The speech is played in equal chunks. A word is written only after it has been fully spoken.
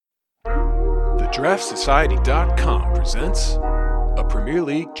DraftSociety.com presents a Premier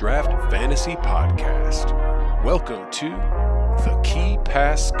League Draft Fantasy Podcast. Welcome to the Key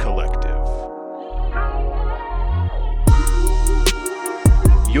Pass Collective.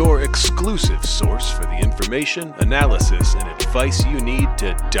 Your exclusive source for the information, analysis, and advice you need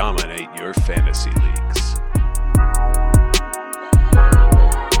to dominate your fantasy leagues.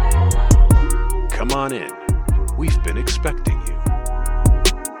 Come on in. We've been expecting you.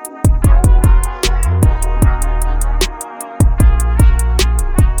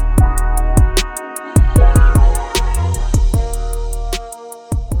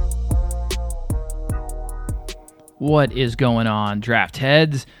 What is going on, draft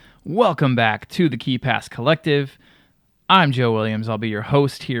heads? Welcome back to the Key Pass Collective. I'm Joe Williams. I'll be your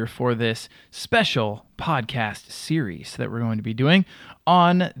host here for this special podcast series that we're going to be doing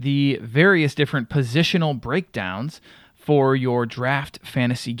on the various different positional breakdowns for your draft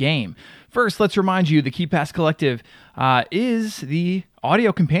fantasy game. First, let's remind you the Key Pass Collective is the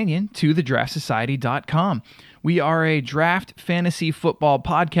audio companion to the DraftSociety.com. We are a draft fantasy football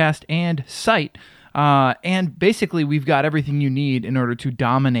podcast and site. And basically, we've got everything you need in order to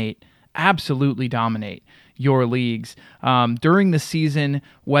dominate, absolutely dominate your leagues. During the season,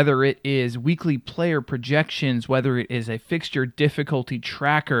 whether it is weekly player projections, whether it is a fixture difficulty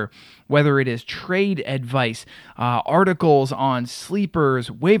tracker, whether it is trade advice, articles on sleepers,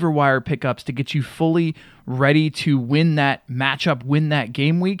 waiver wire pickups to get you fully ready to win that matchup, win that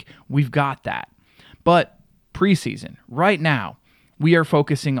game week, we've got that. But preseason, right now, we are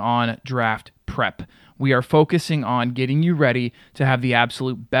focusing on draft prep. We are focusing on getting you ready to have the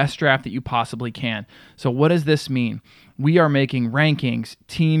absolute best draft that you possibly can. So what does this mean? We are making rankings,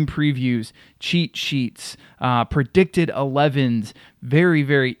 team previews, cheat sheets, predicted 11s, very,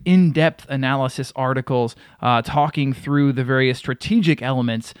 very in-depth analysis articles, talking through the various strategic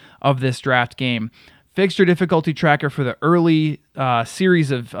elements of this draft game. Fixture difficulty tracker for the early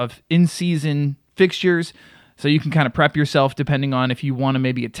series of in-season fixtures, so you can kind of prep yourself depending on if you want to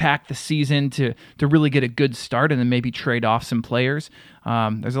maybe attack the season to really get a good start and then maybe trade off some players.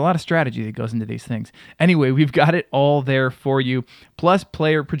 There's a lot of strategy that goes into these things. Anyway, we've got it all there for you. Plus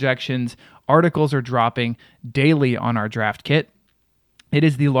player projections. Articles are dropping daily on our draft kit. It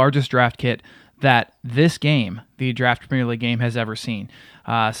is the largest draft kit that this game, the Draft Premier League game, has ever seen.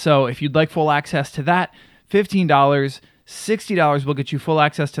 So if you'd like full access to that, $15. $60 will get you full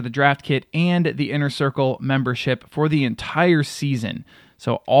access to the draft kit and the Inner Circle membership for the entire season.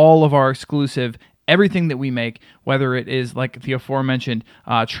 So all of our exclusive, everything that we make, whether it is like the aforementioned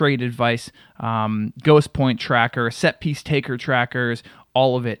trade advice, ghost point tracker, set piece taker trackers,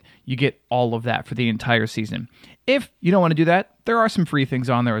 all of it, you get all of that for the entire season. If you don't want to do that, there are some free things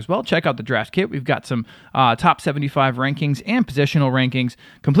on there as well. Check out the draft kit. We've got some top 75 rankings and positional rankings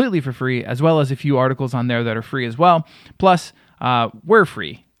completely for free, as well as a few articles on there that are free as well. Plus, we're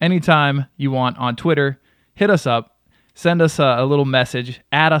free. Anytime you want on Twitter, hit us up, send us a little message,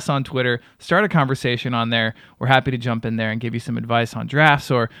 add us on Twitter, start a conversation on there. We're happy to jump in there and give you some advice on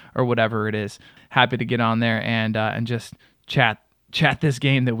drafts or whatever it is. Happy to get on there and just chat this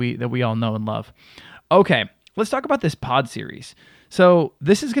game that we all know and love. Okay. Let's talk about this pod series. So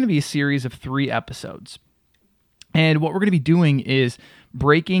this is going to be a series of 3 episodes. And what we're going to be doing is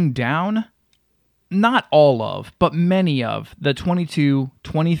breaking down, not all of, but many of the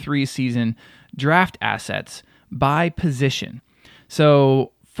 22-23 season draft assets by position.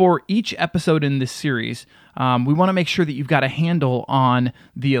 So for each episode in this series, we want to make sure that you've got a handle on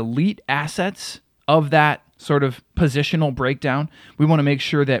the elite assets of that sort of positional breakdown. We want to make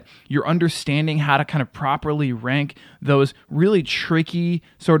sure that you're understanding how to kind of properly rank those really tricky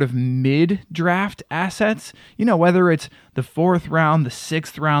sort of mid-draft assets. You know, whether it's the 4th round, the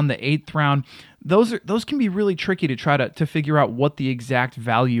 6th round, the 8th round, those can be really tricky to try to figure out what the exact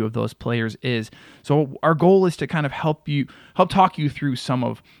value of those players is. So our goal is to kind of help talk you through some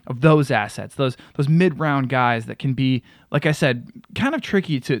of those assets, those mid-round guys that can be, like I said, kind of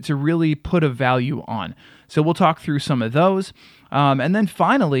tricky to really put a value on. So we'll talk through some of those. And then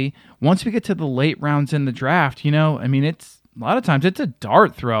finally, once we get to the late rounds in the draft, it's a lot of times it's a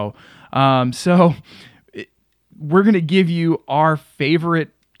dart throw. So we're going to give you our favorite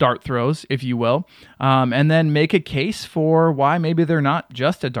dart throws, if you will, and then make a case for why maybe they're not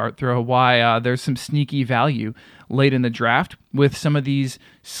just a dart throw, why there's some sneaky value late in the draft with some of these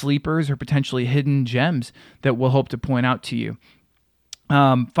sleepers or potentially hidden gems that we'll hope to point out to you.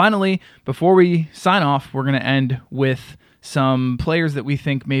 Finally, before we sign off, we're going to end with some players that we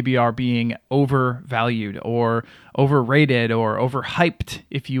think maybe are being overvalued or overrated or overhyped,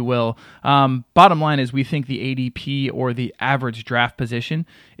 if you will. Bottom line is we think the ADP or the average draft position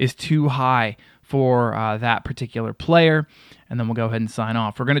is too high for that particular player. And then we'll go ahead and sign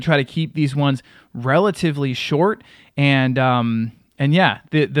off. We're going to try to keep these ones relatively short, and yeah,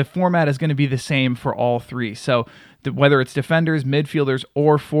 the format is going to be the same for all three. So whether it's defenders, midfielders,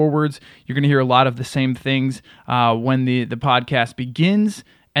 or forwards, you're going to hear a lot of the same things when the podcast begins,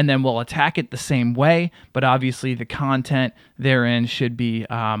 and then we'll attack it the same way. But obviously, the content therein should be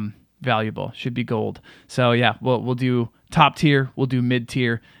valuable, should be gold. So yeah, we'll do top tier, we'll do mid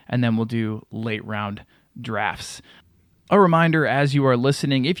tier, and then we'll do late round drafts. A reminder as you are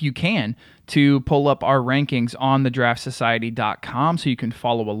listening, if you can, to pull up our rankings on thedraftsociety.com so you can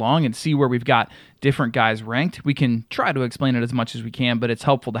follow along and see where we've got different guys ranked. We can try to explain it as much as we can, but it's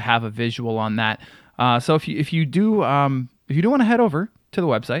helpful to have a visual on that. So if you do want to head over to the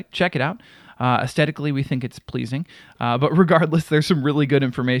website, check it out. Aesthetically, we think it's pleasing, but regardless, there's some really good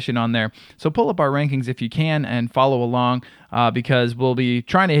information on there. So pull up our rankings if you can and follow along because we'll be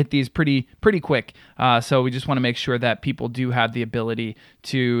trying to hit these pretty quick. So we just want to make sure that people do have the ability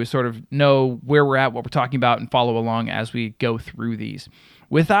to sort of know where we're at, what we're talking about, and follow along as we go through these.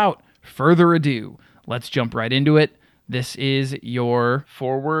 Without further ado, let's jump right into it. This is your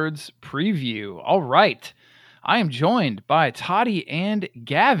forwards preview. All right. I am joined by Toddy and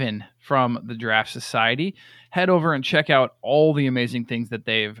Gavin from the Draft Society. Head over and check out all the amazing things that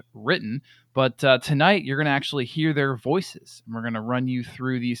they've written. But tonight, you're going to actually hear their voices. And we're going to run you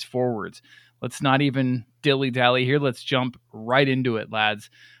through these forwards. Let's not even dilly-dally here. Let's jump right into it, lads.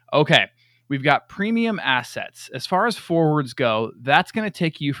 Okay, we've got premium assets. As far as forwards go, that's going to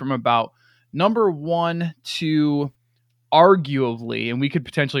take you from about number 1 to arguably, and we could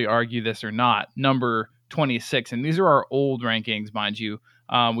potentially argue this or not, number 26, and these are our old rankings, mind you.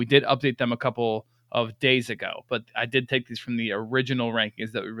 We did update them a couple of days ago, but I did take these from the original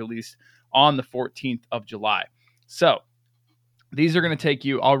rankings that we released on the 14th of July. So these are going to take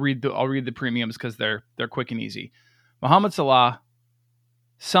you. I'll read the premiums because they're quick and easy. Mohamed Salah,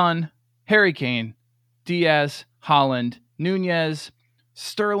 Son, Harry Kane, Diaz, Haaland, Nunez,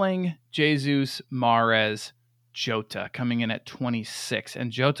 Sterling, Jesus, Mahrez, Jota coming in at 26,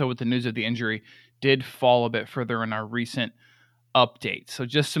 and Jota, with the news of the injury, did fall a bit further in our recent update. So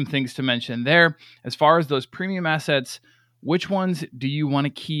just some things to mention there. As far as those premium assets, which ones do you want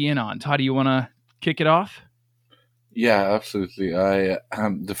to key in on? Todd, do you want to kick it off? Yeah, absolutely. I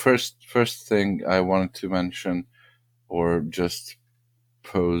the first thing I wanted to mention, or just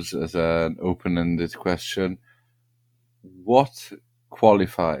pose as an open-ended question: what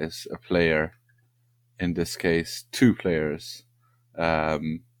qualifies a player, in this case, 2 players,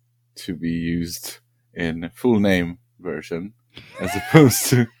 to be used in full name version as opposed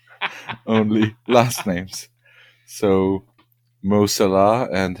to only last names? So Mo Salah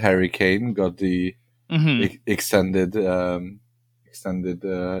and Harry Kane got the extended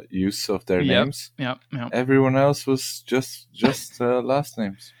use of their names. Yep. Everyone else was just last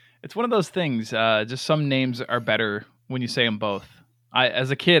names. It's one of those things. Just some names are better when you say them both.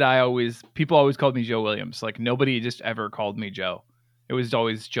 As a kid, people always called me Joe Williams. Like nobody just ever called me Joe. It was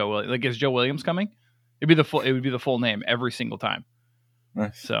always Joe Williams. Like, is Joe Williams coming? It would be the full name every single time.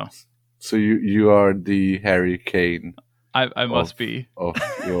 Nice. So you are the Harry Kane. I must be of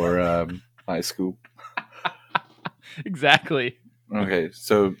your high school. Exactly. Okay,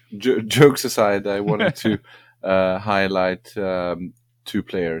 so jokes aside, I wanted to highlight 2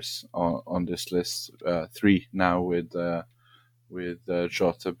 players on this list. 3 now with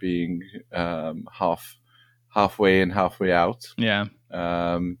Jota being halfway in, halfway out. Yeah.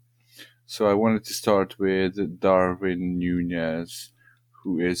 So I wanted to start with Darwin Nunez,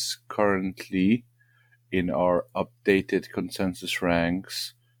 who is currently in our updated consensus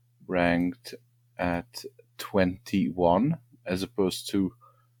ranks ranked at 21, as opposed to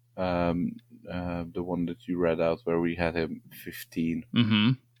the one that you read out where we had him 15.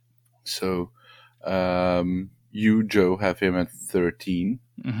 Mm-hmm. So you, Joe, have him at 13.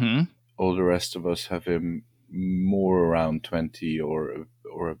 Mm-hmm. All the rest of us have him more around 20 or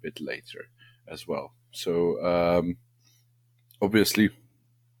a bit later as well. So obviously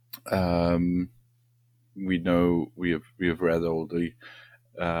we know we have read all the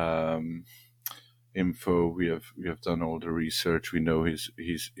info. We have done all the research. We know he's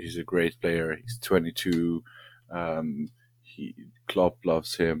a great player. He's 22. Klopp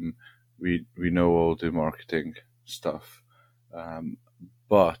loves him. We know all the marketing stuff,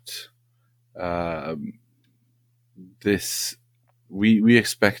 but this we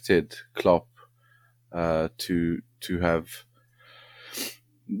expected Klopp to have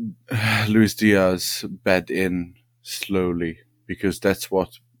Luis Diaz bed in slowly, because that's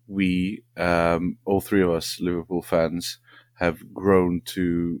what we, all three of us Liverpool fans, have grown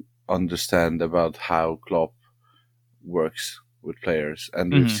to understand about how Klopp works with players,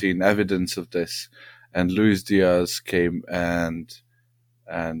 and we've seen evidence of this. And Luis Diaz came and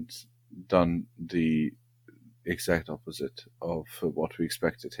done the exact opposite of what we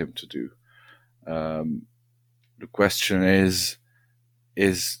expected him to do. The question is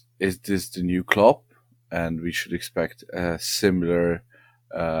this the new Klopp, and we should expect a similar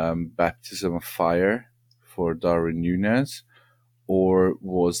baptism of fire for Darwin Núñez, or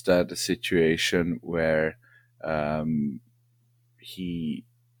was that a situation where he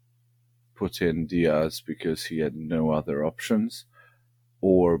put in Diaz because he had no other options,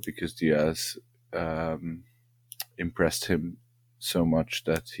 or because Diaz impressed him so much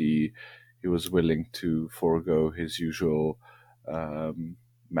that he was willing to forego his usual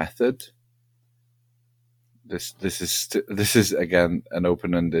method? This is again an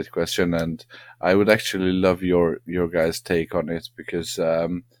open-ended question, and I would actually love your guys' take on it, because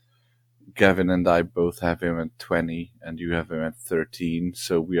Gavin and I both have him at 20, and you have him at 13,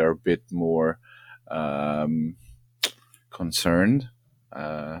 so we are a bit more concerned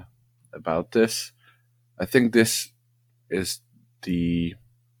about this. I think this is the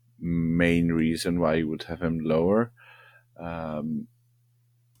main reason why you would have him lower.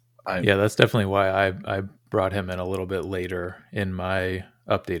 That's definitely why I brought him in a little bit later in my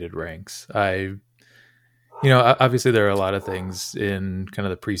updated ranks. Obviously there are a lot of things in kind of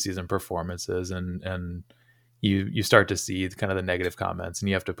the preseason performances, and you start to see kind of the negative comments, and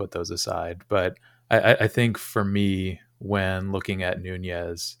you have to put those aside. But I think for me, when looking at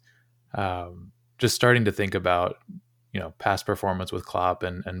Núñez, just starting to think about, past performance with Klopp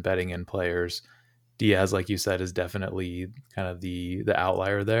and betting in players, Diaz, like you said, is definitely kind of the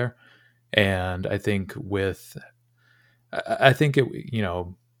outlier there. And I think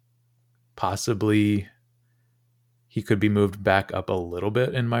possibly he could be moved back up a little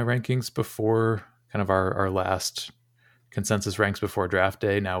bit in my rankings before kind of our last consensus ranks before draft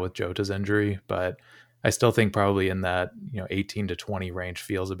day, now with Jota's injury. But I still think probably in that 18 to 20 range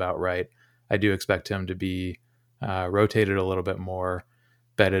feels about right. I do expect him to be rotated a little bit more,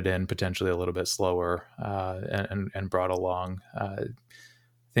 bedded in potentially a little bit slower, and brought along. I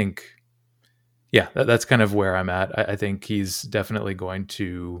think, that's kind of where I'm at. I think he's definitely going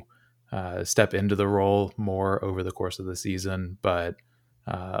to step into the role more over the course of the season, but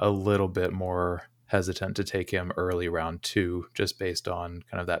a little bit more hesitant to take him early round 2, just based on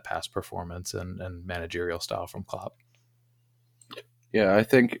kind of that past performance and managerial style from Klopp. Yeah, I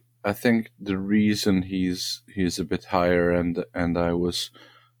think the reason he's a bit higher, and I was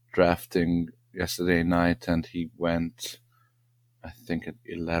drafting yesterday night, and he went, I think, at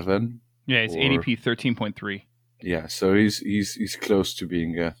 11. Yeah, it's ADP 13.3. Yeah, so he's close to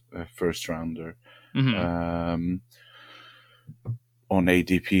being a first rounder on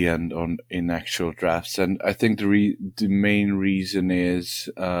ADP and in actual drafts. And I think the main reason is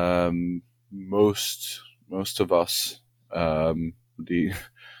most of us, the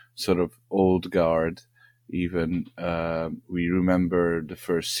sort of old guard, even we remember the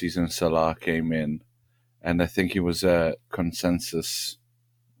first season Salah came in, and I think he was a consensus.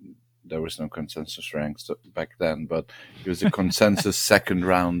 There was no consensus ranks back then, but he was a consensus second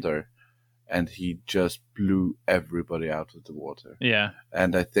rounder, and he just blew everybody out of the water. Yeah.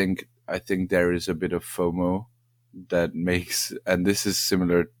 And I think there is a bit of FOMO that makes, and this is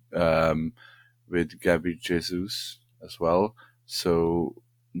similar with Gabi Jesus as well. So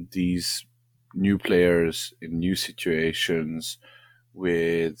these new players in new situations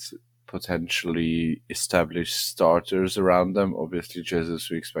with potentially established starters around them. Obviously, Jesus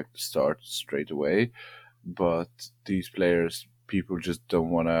we expect to start straight away, but these players, people just don't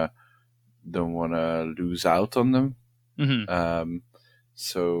wanna lose out on them.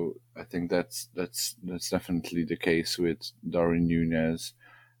 So I think that's definitely the case with Darwin Núñez,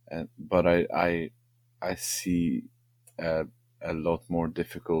 but I see a lot more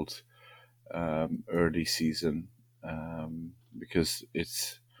difficult early season because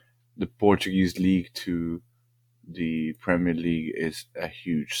it's the Portuguese league to the Premier League is a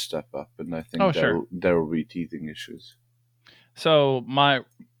huge step up, and I think there will be teething issues. So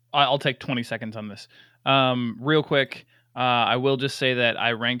I'll take 20 seconds on this. Real quick, I will just say that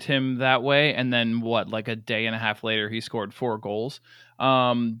I ranked him that way, and then like a day and a half later, he scored 4 goals.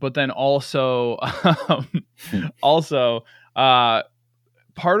 But then also,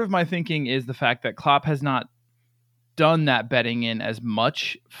 part of my thinking is the fact that Klopp has not done that betting in as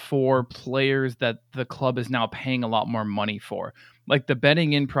much for players that the club is now paying a lot more money for. Like the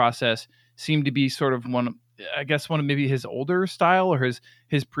betting in process seemed to be sort of one of maybe his older style or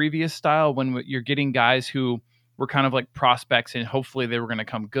his previous style, when you're getting guys who were kind of like prospects and hopefully they were going to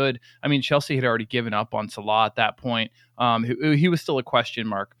come good. I mean, Chelsea had already given up on Salah at that point. He was still a question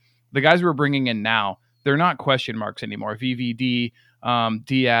mark. The guys we're bringing in now, they're not question marks anymore. VVD,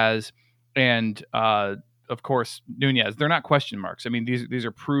 Diaz, and of course Nunez. They're not question marks. I mean, these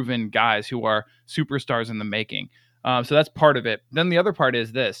are proven guys who are superstars in the making. So that's part of it. Then the other part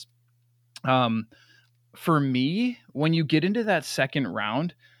is this. For me, when you get into that second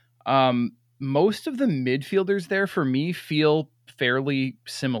round, most of the midfielders there for me feel fairly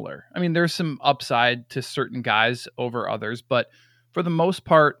similar. I mean, there's some upside to certain guys over others, but for the most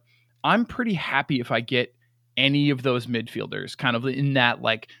part, I'm pretty happy if I get any of those midfielders kind of in that,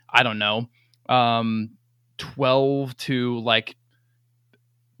 like, I don't know, 12 to like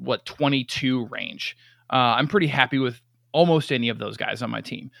 22 range. I'm pretty happy with almost any of those guys on my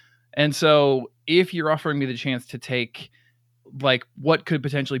team. And so if you're offering me the chance to take like what could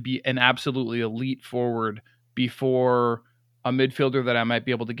potentially be an absolutely elite forward before a midfielder that I might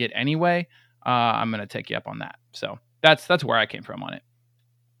be able to get anyway, I'm going to take you up on that. So that's where I came from on it.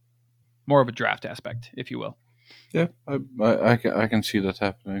 More of a draft aspect, if you will. Yeah, I can see that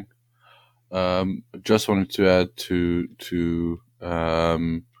happening. Just wanted to add to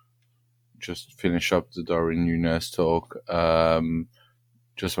just finish up the Darwin Nunez talk.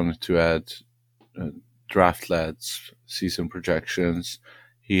 Just wanted to add Draft Lads season projections.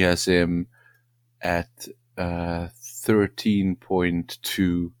 He has him at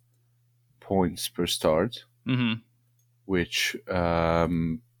 13.2 points per start, which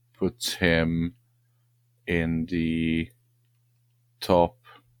puts him in the top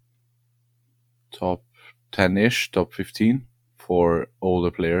 10-ish, top 15 for all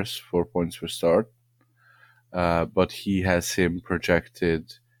the players, 4 points per start. But he has him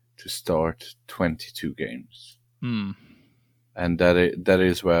projected to start 22 games. And that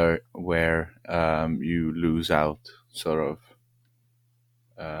is where you lose out sort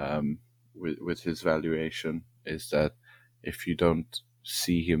of with his valuation, is that if you don't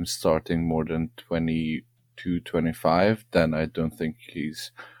see him starting more than 22, 25, then I don't think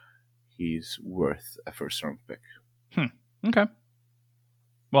he's worth a first round pick. Okay.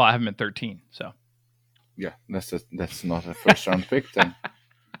 Well, I have him at 13, so. Yeah, that's not a first round pick then.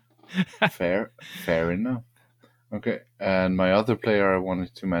 Fair enough. Okay, and my other player I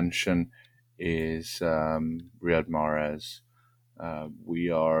wanted to mention is Riyad Mahrez. We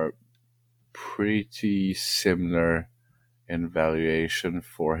are pretty similar in valuation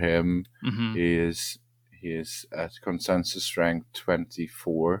for him. He is at consensus rank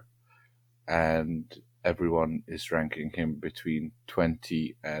 24, and everyone is ranking him between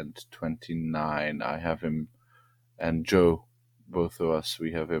 20 and 29. I have him, and Joe, both of us,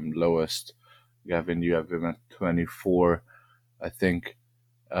 we have him lowest. Gavin, you have him at 24. I think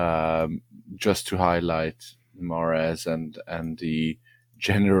just to highlight Mahrez and the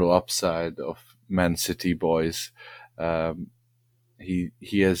general upside of Man City boys, he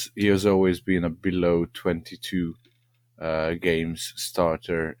has always been a below 22 games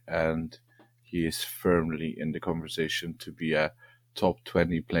starter, and he is firmly in the conversation to be a top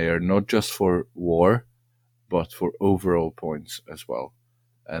 20 player, not just for WAR, but for overall points as well.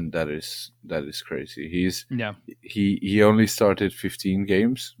 And that is crazy. He only started 15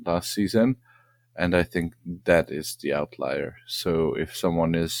 games last season, and I think that is the outlier. So if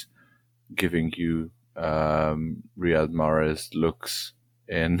someone is giving you Riyad Mahrez looks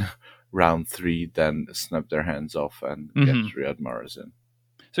in round 3, then snap their hands off and get Riyad Mahrez in.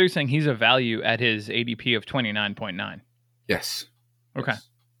 So you're saying he's a value at his ADP of 29.9? Yes. Okay. Yes.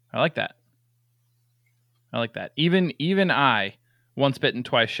 I like that. Even I, once bitten,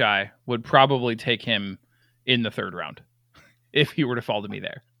 twice shy, would probably take him in the third round if he were to fall to me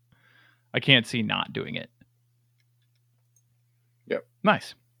there. I can't see not doing it. Yep.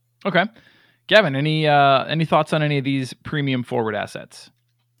 Nice. Okay. Gavin, any thoughts on any of these premium forward assets?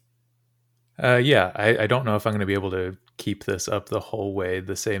 Yeah, I don't know if I'm going to be able to keep this up the whole way,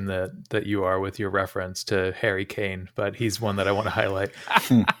 the same that you are with your reference to Harry Kane, but he's one that I want to highlight.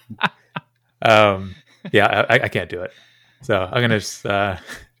 Yeah, I can't do it. So I'm going to just,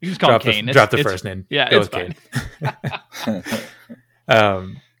 you just call Kane. Drop the first name. Yeah, Go it's with fine.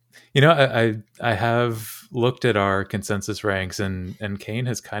 Kane. I have looked at our consensus ranks, and Kane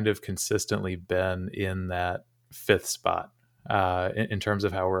has kind of consistently been in that 5th spot in terms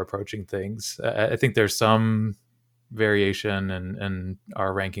of how we're approaching things. I think there's some variation in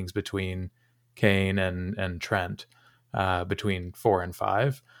our rankings between Kane and Trent, between 4 and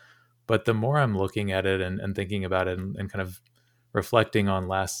 5. But the more I'm looking at it and thinking about it and kind of reflecting on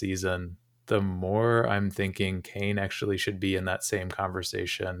last season, the more I'm thinking Kane actually should be in that same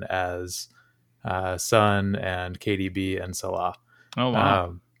conversation as Son and KDB and Salah. Oh,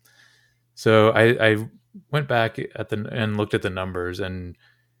 wow. So I went back and looked at the numbers, and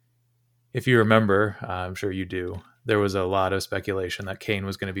if you remember, I'm sure you do, there was a lot of speculation that Kane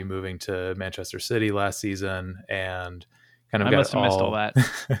was going to be moving to Manchester City last season, and kind of I must have missed all that.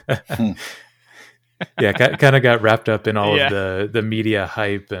 Yeah, kind of got wrapped up in all of the media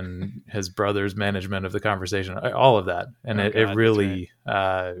hype and his brother's management of the conversation, all of that, and it really,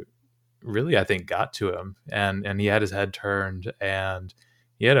 really, I think, got to him, and he had his head turned, and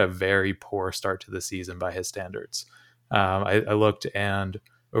he had a very poor start to the season by his standards. I looked, and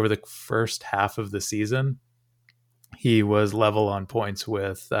over the first half of the season, he was level on points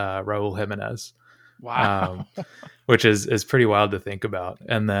with Raul Jimenez. Wow. Which is pretty wild to think about.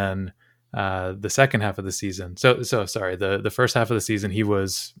 And then the second half of the season, so sorry, the first half of the season, he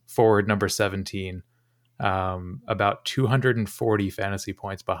was forward number 17, about 240 fantasy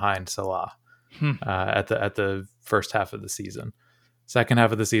points behind Salah at the first half of the season. Second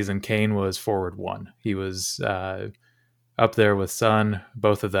half of the season, Kane was forward 1. He was up there with Son.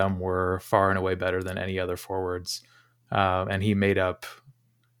 Both of them were far and away better than any other forwards. And he made up,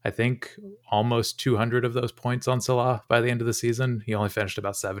 I think, almost 200 of those points on Salah by the end of the season. He only finished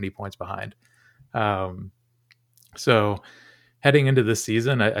about 70 points behind. So heading into this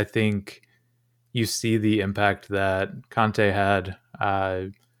season, I think you see the impact that Conte had.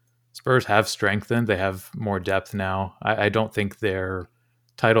 Spurs have strengthened. They have more depth now. I don't think they're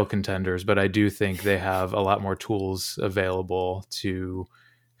title contenders, but I do think they have a lot more tools available to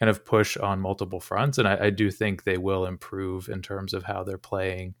kind of push on multiple fronts. And I do think they will improve in terms of how they're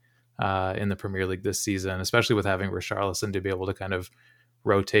playing in the Premier League this season, especially with having Richarlison to be able to kind of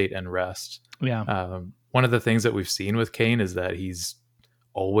rotate and rest. Yeah. One of the things that we've seen with Kane is that he's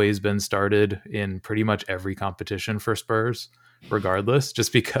always been started in pretty much every competition for Spurs, regardless,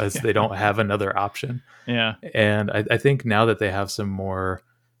 just because they don't have another option. Yeah. And I think now that they have some more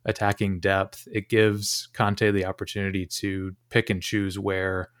attacking depth, it gives Conte the opportunity to pick and choose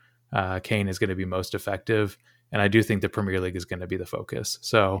where Kane is going to be most effective. And I do think the Premier League is going to be the focus.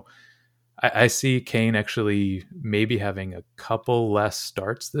 So I see Kane actually maybe having a couple less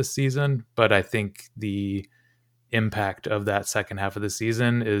starts this season, but I think the impact of that second half of the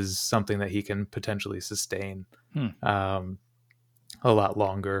season is something that he can potentially sustain a lot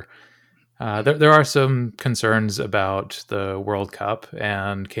longer. There are some concerns about the World Cup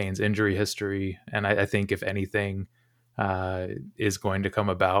and Kane's injury history, and I think if anything is going to come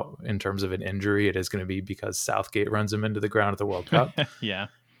about in terms of an injury, it is going to be because Southgate runs him into the ground at the World Cup. Yeah.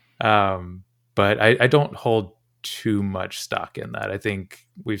 But I don't hold too much stock in that. I think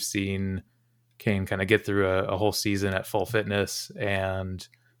we've seen Kane kind of get through a whole season at full fitness, and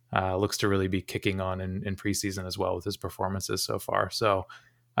looks to really be kicking on in preseason as well with his performances so far. So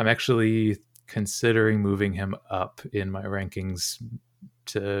I'm actually considering moving him up in my rankings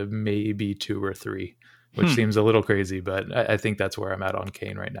to maybe 2 or 3, which seems a little crazy, but I think that's where I'm at on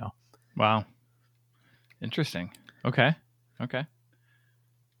Kane right now. Wow. Interesting. Okay.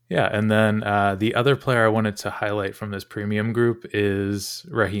 Yeah, and then the other player I wanted to highlight from this premium group is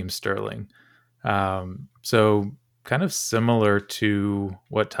Raheem Sterling. So kind of similar to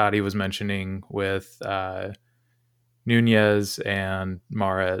what Toddy was mentioning with Nunez and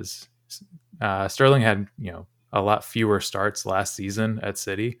Mahrez. Sterling had, a lot fewer starts last season at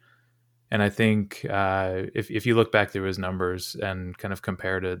City. And I think if you look back through his numbers and kind of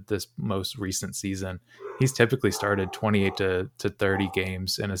compare to this most recent season, he's typically started 28 to 30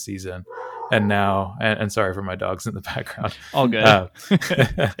 games in a season. And now, and sorry for my dogs in the background. All good.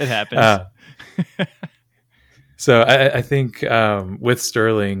 It happens. So I think with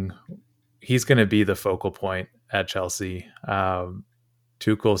Sterling, he's going to be the focal point at Chelsea.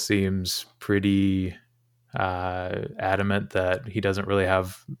 Tuchel seems pretty adamant that he doesn't really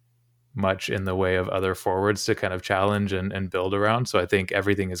have much in the way of other forwards to kind of challenge and build around. So I think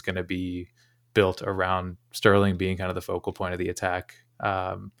everything is going to be built around Sterling being kind of the focal point of the attack.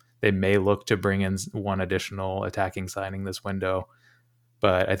 They may look to bring in one additional attacking signing this window,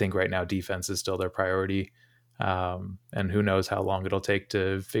 but I think right now defense is still their priority. And who knows how long it'll take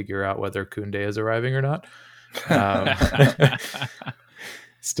to figure out whether Koundé is arriving or not.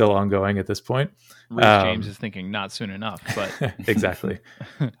 Still ongoing at this point. Rhys James is thinking not soon enough, but exactly.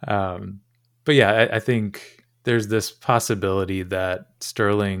 But yeah, I think there's this possibility that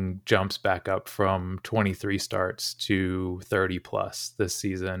Sterling jumps back up from 23 starts to 30 plus this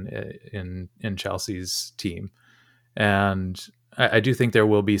season in Chelsea's team. And I do think there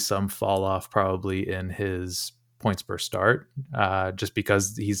will be some fall off probably in his points per start, just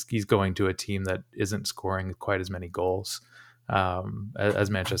because he's going to a team that isn't scoring quite as many goals as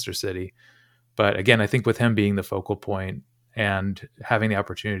Manchester City. But again, I think with him being the focal point and having the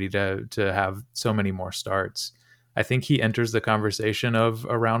opportunity to have so many more starts, I think he enters the conversation of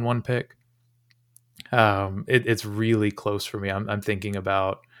a round one pick. It's really close for me. I'm thinking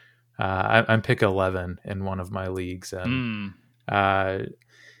about I'm pick 11 in one of my leagues, and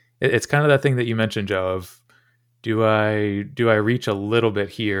it's kind of that thing that you mentioned, Joe, of do I reach a little bit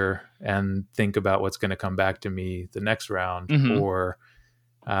here and think about what's going to come back to me the next round, or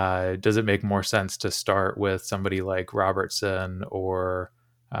does it make more sense to start with somebody like Robertson, or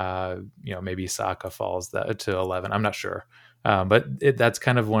maybe Saka falls to 11? I'm not sure, but that's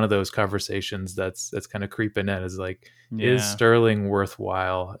kind of one of those conversations that's kind of creeping in. Is like, is Sterling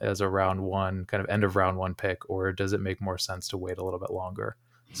worthwhile as a round one, kind of end of round one pick, or does it make more sense to wait a little bit longer?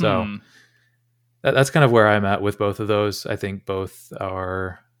 So that's kind of where I'm at with both of those. I think both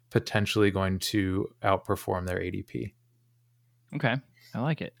are potentially going to outperform their ADP. Okay, I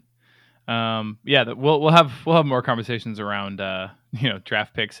like it. We'll have more conversations around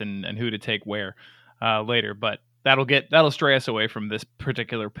draft picks and who to take where later, but that'll stray us away from this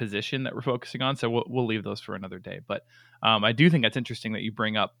particular position that we're focusing on. So we'll leave those for another day. But I do think that's interesting that you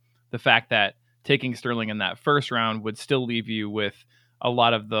bring up the fact that taking Sterling in that first round would still leave you with a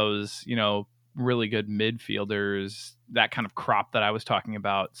lot of those, really good midfielders, that kind of crop that I was talking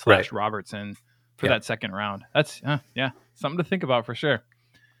about, / Right. Robertson for that second round. That's something to think about for sure.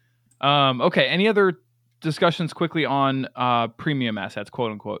 Okay. Any other discussions quickly on premium assets,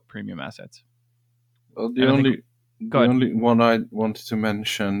 quote unquote premium assets? Well, the only one I wanted to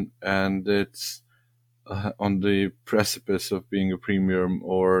mention, and it's on the precipice of being a premium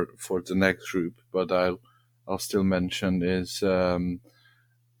or for the next group, but I'll still mention is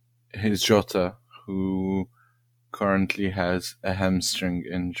his Jota, who currently has a hamstring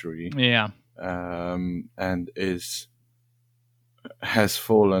injury. Yeah. And has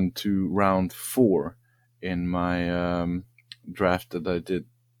fallen to round 4 in my draft that I did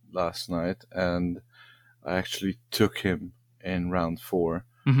last night, and I actually took him in round 4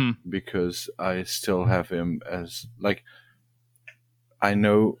 because I still have him as, like, I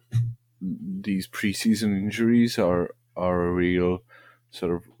know these preseason injuries are a real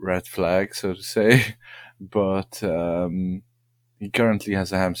sort of red flag, so to say, but he currently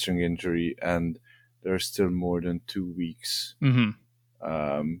has a hamstring injury, and there's still more than 2 weeks,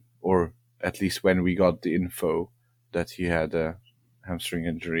 or at least when we got the info that he had a hamstring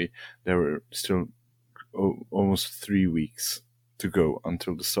injury, there were still almost 3 weeks to go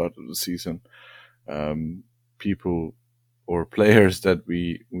until the start of the season. People or players that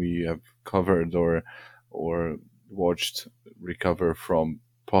we have covered or watched recover from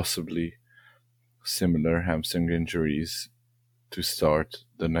possibly similar hamstring injuries to start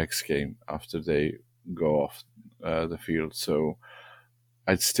the next game after they go off the field. So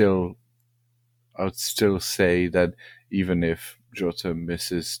I would still say that even if Jota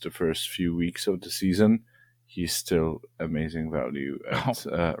misses the first few weeks of the season, he's still amazing value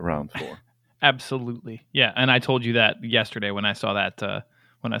at round 4. Absolutely. Yeah. And I told you that yesterday when I saw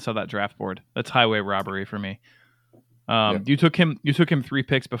that draft board. That's highway robbery for me. You took him 3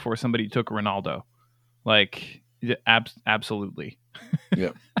 picks before somebody took Ronaldo. Like, absolutely.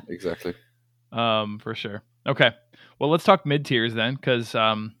 Yeah, exactly. For sure. Okay. Well, let's talk mid tiers then, because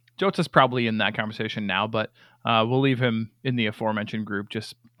Jota's probably in that conversation now, but we'll leave him in the aforementioned group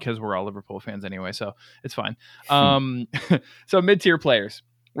just because we're all Liverpool fans anyway, so it's fine. So mid tier players.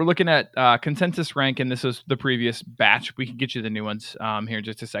 We're looking at consensus rank, and this is the previous batch. We can get you the new ones here in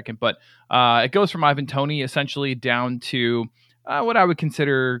just a second, but it goes from Ivan Toney essentially down to what I would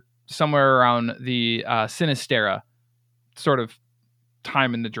consider somewhere around the Sinistera sort of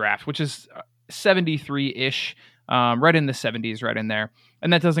time in the draft, which is 73-ish, right in the 70s, right in there.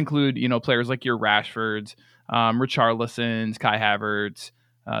 And that does include, players like your Rashfords, Richarlisons, Kai Havertz,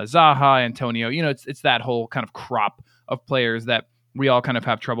 Zaha, Antonio. It's that whole kind of crop of players that we all kind of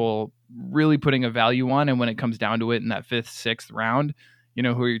have trouble really putting a value on. And when it comes down to it in that 5th, 6th round,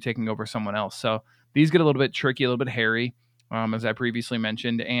 who are you taking over someone else? So these get a little bit tricky, a little bit hairy, as I previously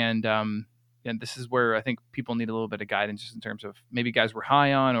mentioned. And this is where I think people need a little bit of guidance just in terms of maybe guys we're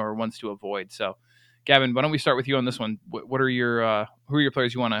high on or ones to avoid. So Gavin, why don't we start with you on this one? What are your who are your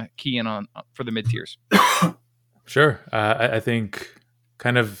players you want to key in on for the mid tiers? Sure. I think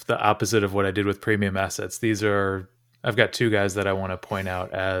kind of the opposite of what I did with premium assets. I've got 2 guys that I want to point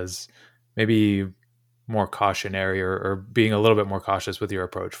out as maybe more cautionary or being a little bit more cautious with your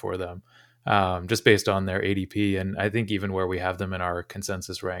approach for them. just based on their ADP. And I think even where we have them in our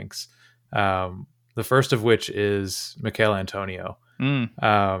consensus ranks, the first of which is Michail Antonio.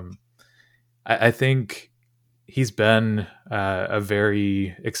 I think he's been a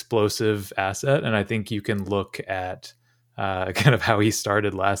very explosive asset. And I think you can look at kind of how he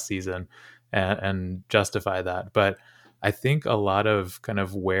started last season and justify that. But I think a lot of kind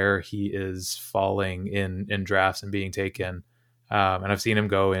of where he is falling in drafts and being taken, and I've seen him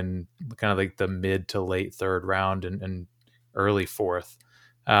go in kind of like the mid to late third round and early fourth.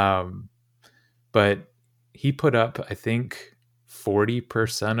 But he put up, I think,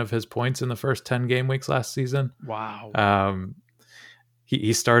 40% of his points in the first 10 game weeks last season. Wow.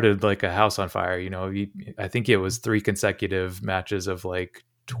 He started like a house on fire. I think it was 3 consecutive matches of like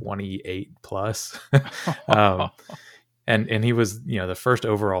 28 plus. And he was, the first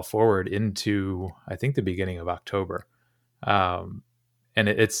overall forward into, I think, the beginning of October. And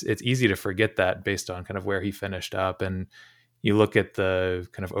it's easy to forget that based on kind of where he finished up. And you look at the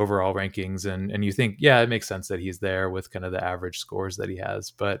kind of overall rankings and you think, yeah, it makes sense that he's there with kind of the average scores that he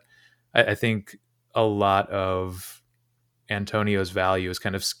has. But I think a lot of Antonio's value is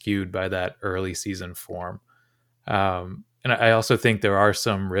kind of skewed by that early season form. And I also think there are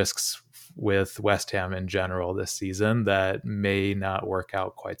some risks with West Ham in general this season that may not work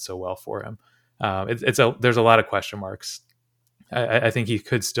out quite so well for him. There's a lot of question marks. I think he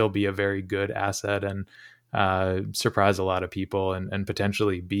could still be a very good asset and surprise a lot of people and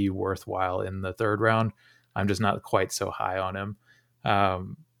potentially be worthwhile in the third round. I'm just not quite so high on him.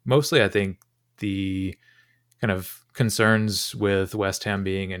 Mostly, I think the kind of concerns with West Ham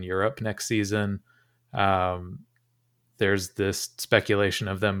being in Europe next season. There's this speculation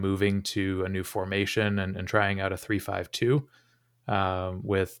of them moving to a new formation and trying out a 3-5-2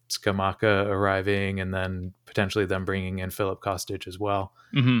 with Scamacca arriving and then potentially them bringing in Filip Kostic as well.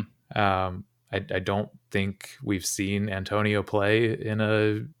 I don't think we've seen Antonio play in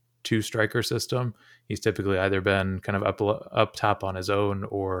a 2-striker system. He's typically either been kind of up top on his own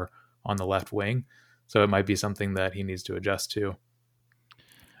or on the left wing. So it might be something that he needs to adjust to.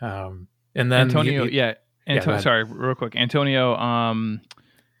 And then Antonio, sorry, real quick. Antonio,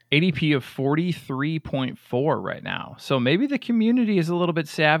 ADP of 43.4 right now. So maybe the community is a little bit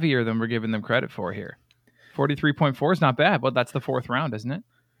savvier than we're giving them credit for here. 43.4 is not bad. Well, that's the 4th round, isn't it?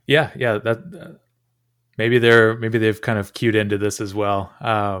 Yeah. That maybe they've kind of cued into this as well.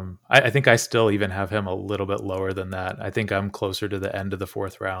 I think I still even have him a little bit lower than that. I think I'm closer to the end of the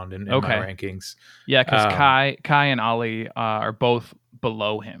 4th round in my rankings. Yeah, because Kai and Ali are both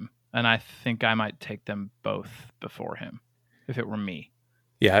below him. And I think I might take them both before him if it were me.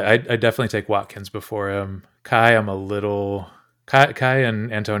 Yeah, I definitely take Watkins before him. Kai and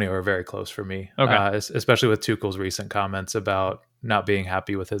Antonio are very close for me. Okay. Especially with Tuchel's recent comments about not being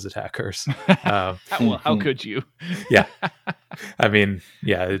happy with his attackers. How could you? Yeah. I mean,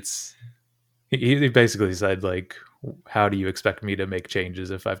 yeah, he basically said, like, how do you expect me to make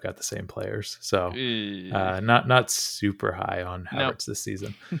changes if I've got the same players? So not super high on Havertz this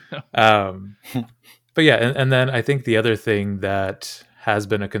season. But yeah, and then I think the other thing that has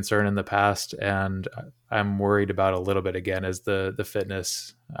been a concern in the past, and I'm worried about a little bit again, is the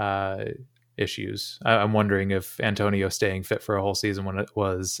fitness issues. I'm wondering if Antonio staying fit for a whole season when it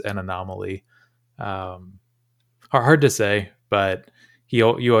was an anomaly. Hard to say, but you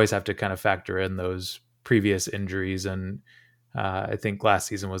always have to kind of factor in those previous injuries, and I think last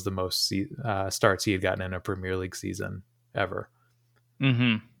season was the most starts he had gotten in a Premier League season ever.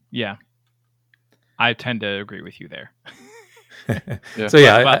 Yeah, I tend to agree with you there. Yeah. So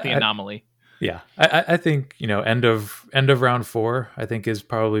yeah, about the anomaly. Yeah, I think end of round 4 I think is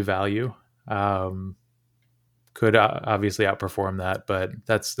probably value. Could obviously outperform that, but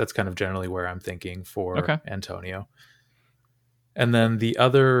that's kind of generally where I'm thinking for Antonio. And then the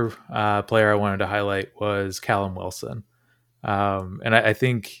other player I wanted to highlight was Callum Wilson. And I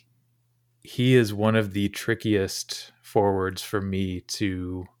think he is one of the trickiest forwards for me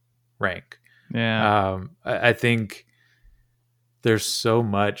to rank. Yeah. I think there's so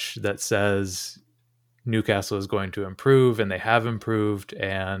much that says Newcastle is going to improve, and they have improved.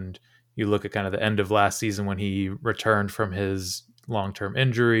 And you look at kind of the end of last season when he returned from his long-term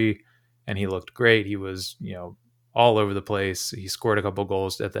injury and he looked great. He was, all over the place. He scored a couple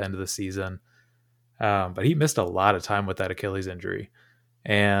goals at the end of the season. But he missed a lot of time with that Achilles injury.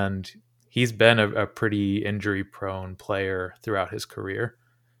 And he's been a pretty injury-prone player throughout his career.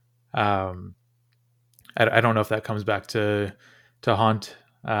 I don't know if that comes back to haunt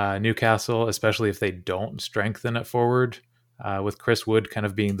Newcastle, especially if they don't strengthen it forward, with Chris Wood kind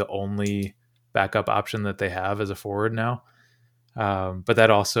of being the only backup option that they have as a forward now. But that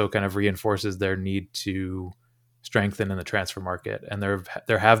also kind of reinforces their need to strengthen in the transfer market. And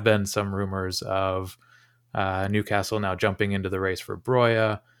there have been some rumors of Newcastle now jumping into the race for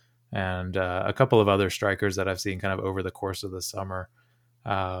Broja and a couple of other strikers that I've seen kind of over the course of the summer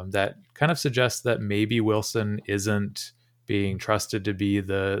that kind of suggests that maybe Wilson isn't being trusted to be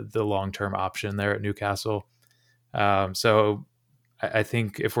the long-term option there at Newcastle. So I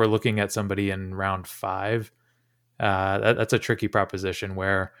think if we're looking at somebody in round 5, that's a tricky proposition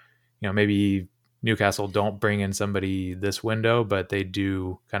where, maybe Newcastle don't bring in somebody this window, but they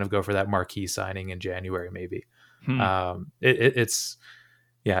do kind of go for that marquee signing in January, maybe. It's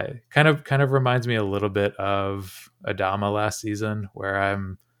kind of reminds me a little bit of Adama last season, where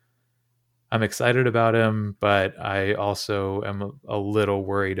I'm excited about him, but I also am a little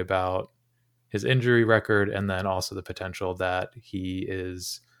worried about his injury record, and then also the potential that he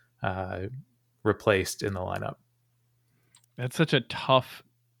is replaced in the lineup. That's such a tough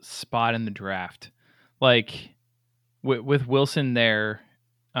spot in the draft. Like with Wilson there,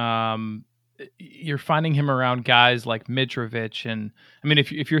 you're finding him around guys like Mitrovic, and I mean,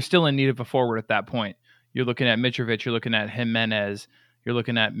 if you're still in need of a forward at that point, you're looking at Mitrovic, you're looking at Jimenez, you're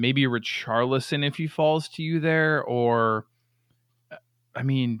looking at maybe Richarlison if he falls to you there, or I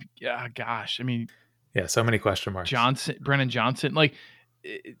mean, so many question marks. Brennan Johnson,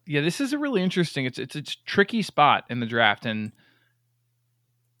 this is a really interesting. It's a tricky spot in the draft, and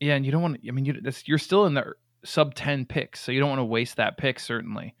and you don't want. I mean, you're still in the sub 10 picks, so you don't want to waste that pick.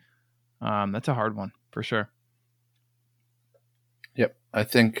 Certainly, that's a hard one for sure. Yep, I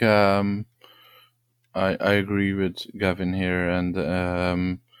think I agree with Gavin here,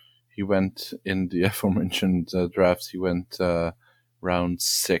 and he went in the aforementioned draft. He went round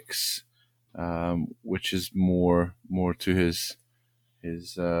 6, which is more to his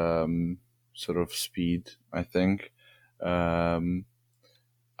sort of speed, I think. When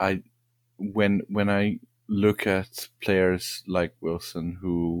I look at players like Wilson,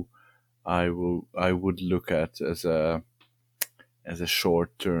 who I would look at as a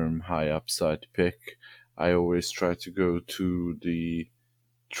short-term high upside pick, I always try to go to the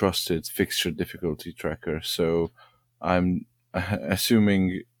trusted fixture difficulty tracker. So I'm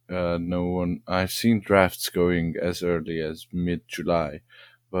assuming no one. I've seen drafts going as early as mid-July,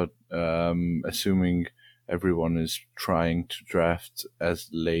 but assuming everyone is trying to draft as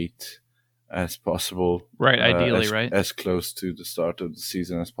late as possible, right? Ideally, right, as close to the start of the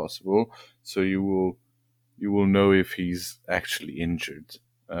season as possible. So you will know if he's actually injured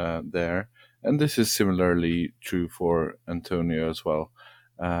there, and this is similarly true for Antonio as well.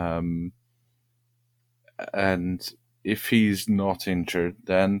 And if he's not injured,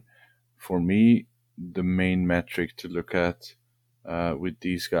 then for me, the main metric to look at with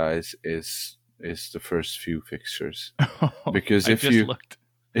these guys is the first few fixtures, because if you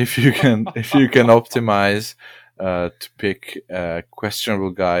can optimize to pick a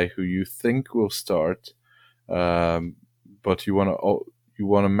questionable guy who you think will start, but you want to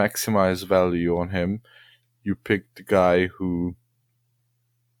maximize value on him, you pick the guy who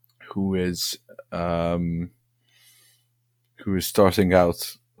is starting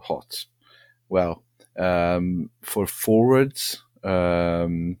out hot. Well, for forwards,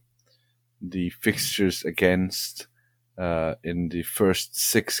 the fixtures against in the first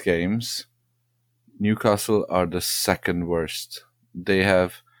 6 games, Newcastle are the second worst. They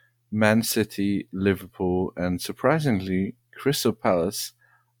have Man City, Liverpool, and surprisingly, Crystal Palace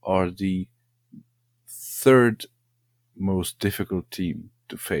are the third most difficult team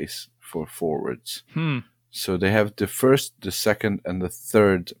to face for forwards. So they have the first, the second, and the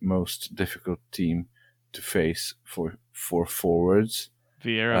third most difficult team to face for forwards.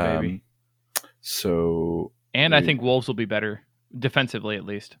 Vieira, baby. So, and I think Wolves will be better defensively, at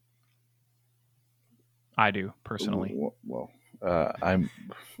least. I do personally. Well,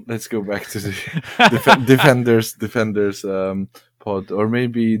 let's go back to the defenders pod, or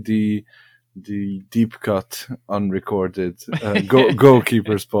maybe the deep cut unrecorded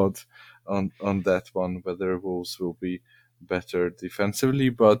goalkeepers pod on that one, whether Wolves will be better defensively,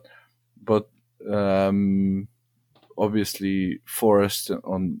 but obviously Forest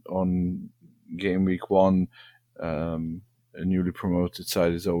on game week 1, a newly promoted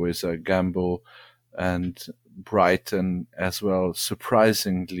side, is always a gamble, and Brighton as well,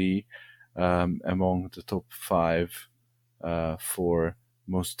 surprisingly among the top 5 for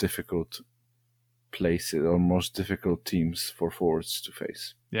most difficult places or most difficult teams for forwards to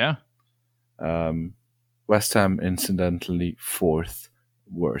face. Yeah. West Ham, incidentally, 4th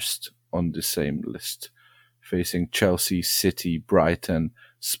worst on the same list, facing Chelsea, City, Brighton,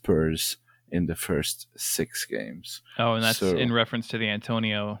 Spurs in the first 6 games. Oh, and that's So- in reference to the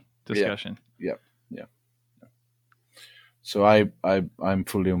Antonio discussion. Yeah. So I'm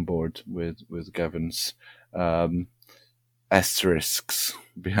fully on board with Gavin's asterisks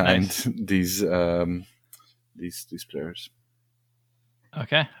behind Nice. these players.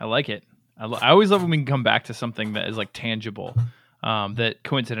 Okay, I like it. I always love when we can come back to something that is like tangible, that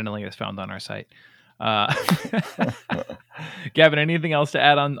coincidentally is found on our site. Gavin, anything else to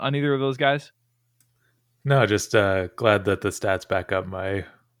add on either of those guys? No, just glad that the stats back up my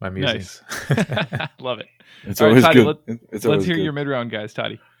musings. Nice. Love it. It's All right, always Toddy, good. Let's It's always hear good. your mid-round guys,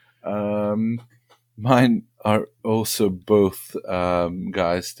 Toddy. Mine are also both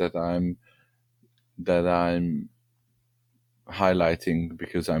guys that I'm highlighting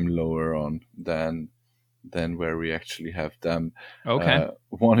because I'm lower on than where we actually have them. Okay.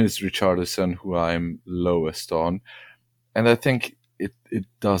 One is Richarlison, who I'm lowest on, and I think it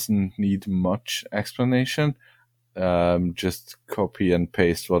doesn't need much explanation. Just copy and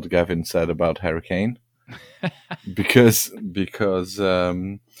paste what Gavin said about Harry Kane, because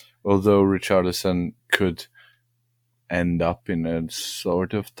although Richarlison could end up in a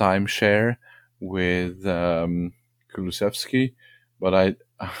sort of timeshare with Kulusevski, but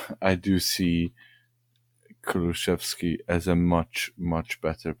I do see Kulusevski as a much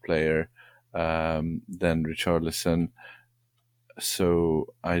better player than Richarlison.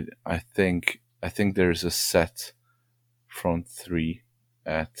 So I think there's a set front three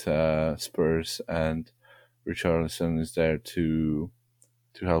at Spurs, and Richarlison is there to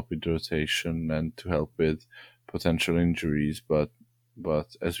help with rotation and to help with potential injuries. But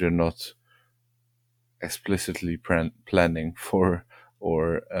as we're not explicitly planning for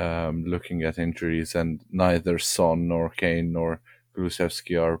or looking at injuries, and neither Son nor Kane nor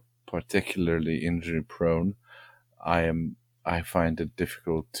Kulusevski are particularly injury prone, I find it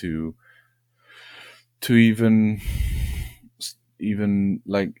difficult to even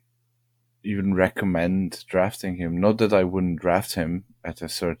recommend drafting him. Not that I wouldn't draft him at a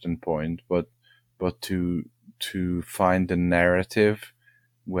certain point, but to find a narrative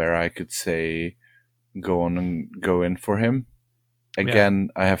where I could say go on and go in for him.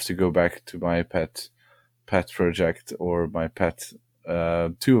 Again, I have to go back to my pet project, or my pet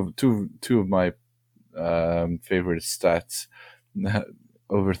two of my favorite stats.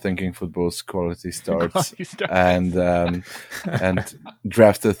 Overthinking football's quality starts, and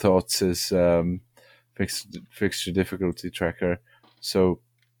Drafted Thoughts is fixture difficulty tracker. So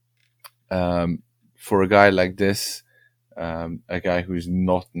for a guy like this, a guy who's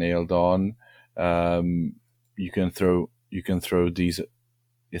not nailed on, you can throw these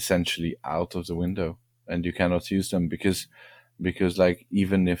essentially out of the window, and you cannot use them because like,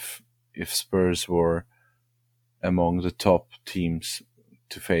 even if Spurs were among the top teams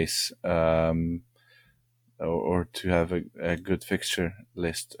to face, or to have a good fixture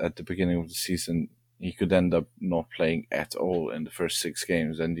list at the beginning of the season, he could end up not playing at all in the first 6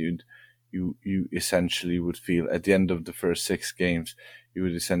 games, and you essentially would feel at the end of the first 6 games, you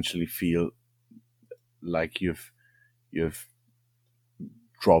would essentially feel like you've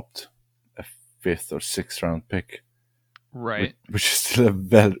dropped a 5th or 6th round pick, right? Which is still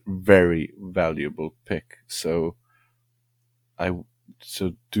a very valuable pick. So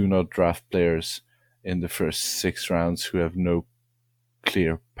do not draft players in the first 6 rounds who have no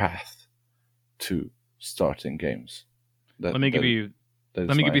clear path to starting games. Let me give you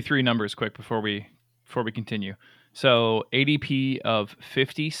 3 numbers quick before we continue. So ADP of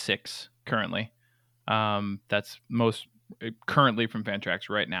 56 currently. That's most currently from Fantrax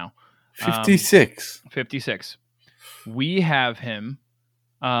right now. 56. 56. We have him,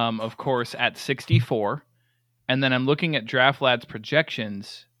 of course, at 64. And then I'm looking at DraftLad's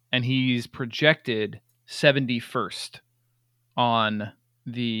projections, and he's projected 71st on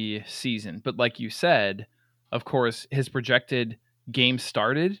the season. But like you said, of course, his projected games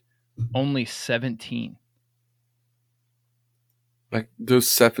started only 17. Like,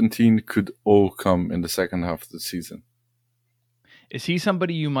 those 17 could all come in the second half of the season. Is he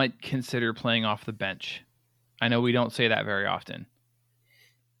somebody you might consider playing off the bench? I know we don't say that very often.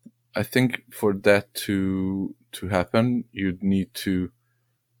 I think for that to happen, you'd need to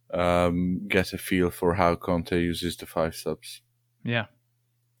get a feel for how Conte uses the 5 subs. Yeah.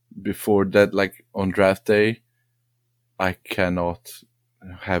 Before that, like on draft day, I cannot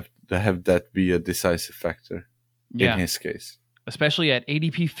have that be a decisive factor in his case. Especially at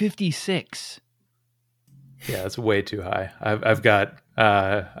ADP 56. Yeah, it's way too high. I've got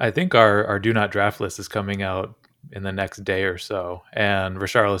I think our do not draft list is coming out in the next day or so, and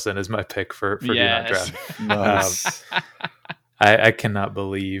Richarlison is my pick for do not draft. Nice. I cannot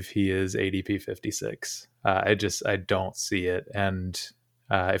believe he is ADP 56. I don't see it. And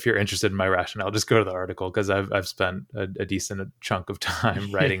if you're interested in my rationale, just go to the article because I've spent a decent chunk of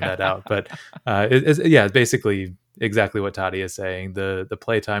time writing that out. But it's basically exactly what Toddy is saying. The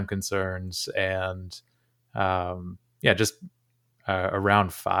playtime concerns and just a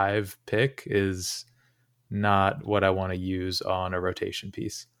round 5 pick is not what I want to use on a rotation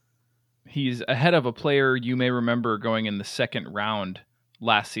piece. He's ahead of a player you may remember going in the second round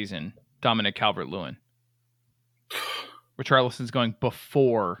last season, Dominic Calvert-Lewin. Richarlison's going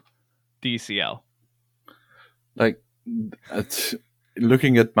before DCL. Like,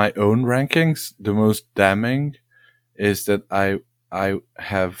 looking at my own rankings, the most damning is that I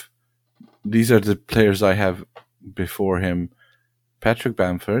have, these are the players I have before him: Patrick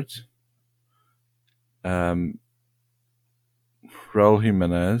Bamford, Raul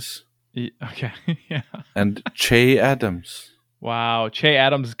Jimenez, Okay, yeah. and Che Adams. Wow, Che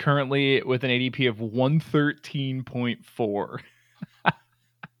Adams currently with an ADP of 113.4.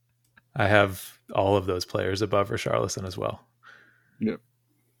 I have all of those players above Richarlison as well. Yep.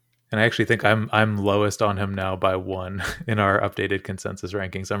 And I actually think I'm lowest on him now by 1 in our updated consensus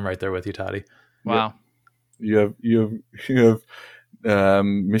rankings. I'm right there with you, Toddy. Wow. Yep. You have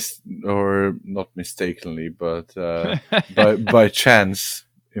or not mistakenly, but by chance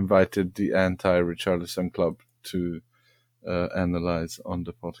invited the anti-Richarlison club to analyze on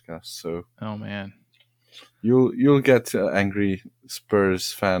the podcast. So, oh man, you'll get angry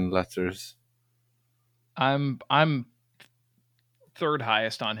Spurs fan letters. I'm third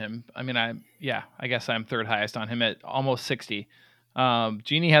highest on him. I mean, I guess I'm third highest on him at almost 60.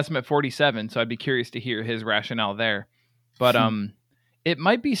 Genie has him at 47, so I'd be curious to hear his rationale there. But it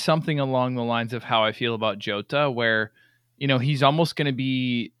might be something along the lines of how I feel about Jota, where he's almost going to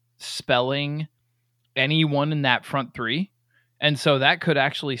be spelling anyone in that front 3, and so that could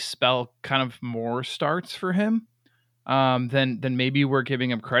actually spell kind of more starts for him than maybe we're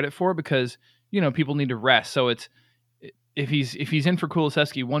giving him credit for, because people need to rest. So it's if he's in for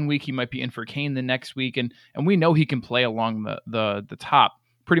Kulusevski 1 week, he might be in for Kane the next week, and we know he can play along the top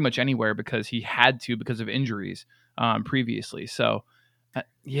pretty much anywhere because he had to because of injuries previously. So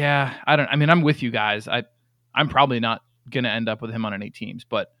I'm with you guys. I'm probably not going to end up with him on an 8 teams,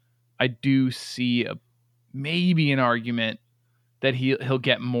 but I do see maybe an argument that he'll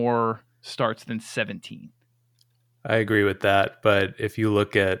get more starts than 17. I agree with that, but if you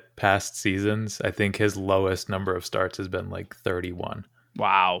look at past seasons, I think his lowest number of starts has been like 31.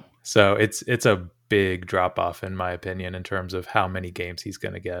 Wow. So it's a big drop off in my opinion in terms of how many games he's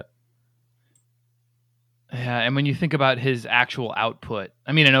going to get. Yeah, and when you think about his actual output,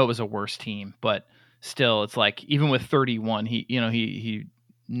 I mean, I know it was a worse team, but still, it's like even with 31, he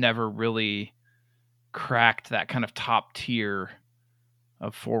never really cracked that kind of top tier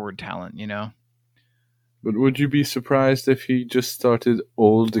of forward talent, But would you be surprised if he just started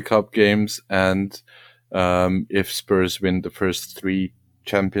all the cup games, and if Spurs win the first 3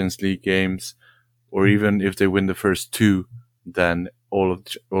 Champions League games, or even if they win the first 2, then all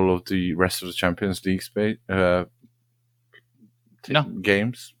of the rest of the Champions League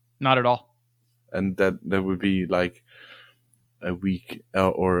games? Not at all. And that would be like a week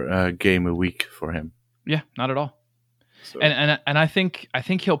or a game a week for him. Yeah, not at all. So. And I think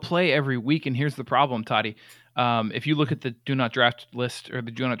he'll play every week. And here's the problem, Toddy. If you look at the Do Not Draft list or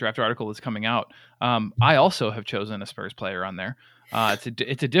the Do Not Draft article that's coming out, I also have chosen a Spurs player on there.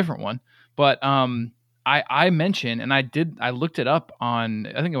 It's a different one, but I mentioned, and I looked it up on,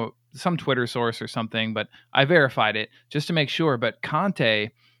 I think some Twitter source or something, but I verified it just to make sure. But Conte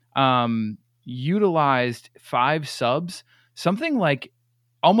utilized 5 subs, something like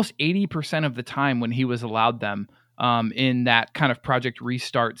almost 80% of the time when he was allowed them in that kind of Project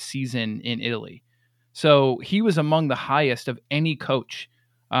Restart season in Italy. So he was among the highest of any coach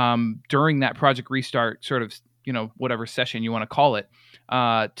during that Project Restart sort of, whatever session you want to call it,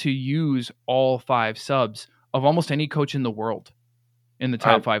 to use all 5 subs of almost any coach in the world in the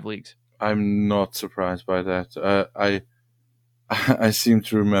top 5 leagues. I'm not surprised by that. I seem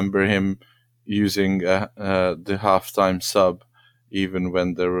to remember him using the halftime sub even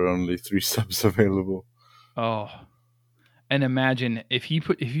when there were only 3 subs available. Oh, and imagine if he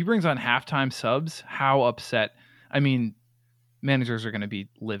brings on halftime subs, how upset. I mean, managers are going to be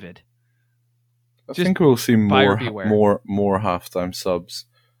livid. I think we'll see more halftime subs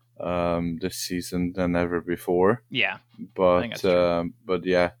this season than ever before. Yeah, but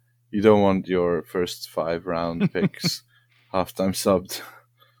yeah, you don't want your first 5 round picks halftime subbed.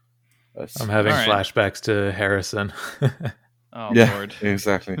 I'm having flashbacks to Harrison. Oh, yeah, Lord.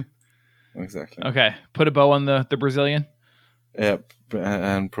 Exactly. Okay, put a bow on the Brazilian. Yep,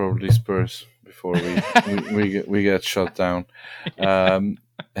 and probably Spurs before we get shut down. Um,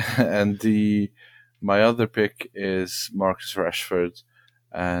 and my other pick is Marcus Rashford,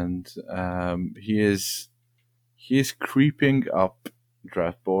 and he is creeping up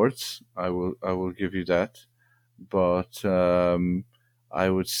draft boards. I will give you that, but I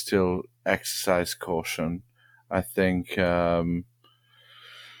would still exercise caution. I think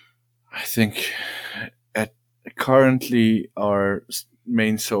currently our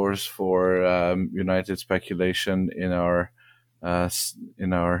main source for United speculation in our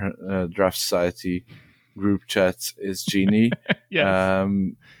draft society group chats is Genie. Yes.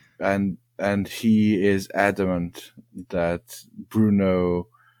 And he is adamant that Bruno,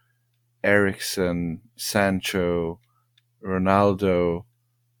 Ericsson, Sancho, Ronaldo,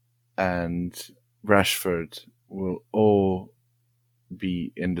 and Rashford will all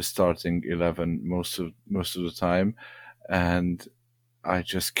be in the starting 11 most of the time, and I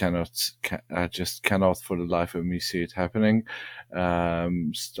just cannot for the life of me see it happening.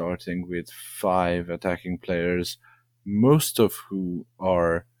 Starting with 5 attacking players, most of who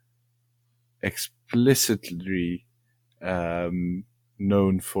are explicitly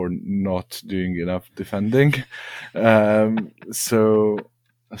known for not doing enough defending. So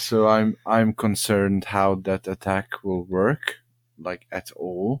I'm concerned how that attack will work, like at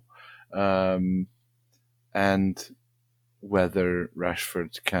all, and whether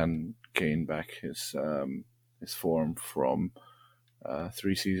Rashford can gain back his form from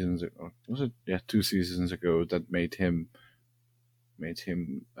 3 seasons ago. Was it? Yeah, 2 seasons ago that made him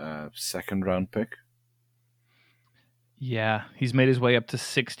second round pick. Yeah, he's made his way up to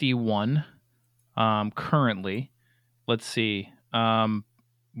 61 currently. Let's see.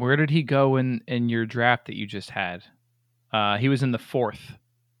 Where did he go in your draft that you just had? He was in the 4th.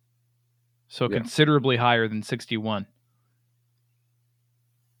 So Yeah. considerably higher than 61.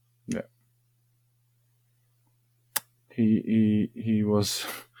 Yeah. He was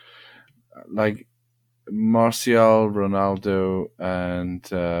like Martial, Ronaldo, and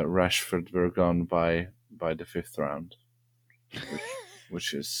Rashford were gone by the 5th round,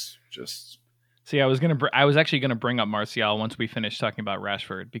 which is just. See, I was actually gonna bring up Martial once we finish talking about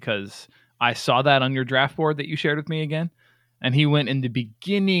Rashford, because I saw that on your draft board that you shared with me again, and he went in the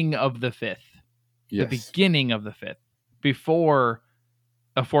beginning of the 5th. Yes. The beginning of the 5th, before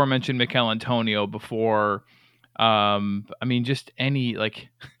aforementioned Mikel Antonio, before just any, like,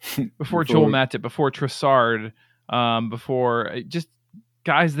 before Joel Matip, before Trossard, before just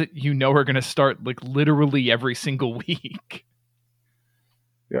guys that are going to start like literally every single week.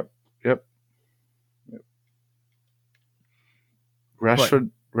 Yep.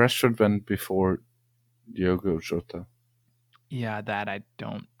 Rashford went before Diogo Jota. Yeah, that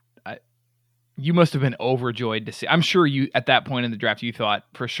you must have been overjoyed to see. I'm sure you, at that point in the draft, you thought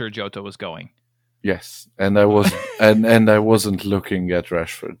for sure Jota was going. Yes, and I was and I wasn't looking at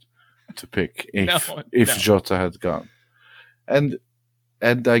Rashford to pick if Jota had gone. And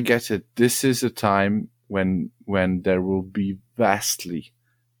I get it. This is a time when there will be vastly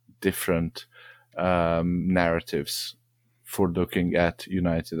different narratives for looking at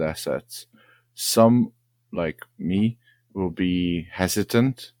United assets. Some, like me, will be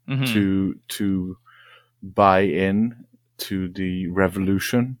hesitant to buy in to the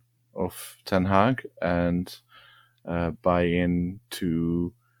revolution of Ten Hag and buy in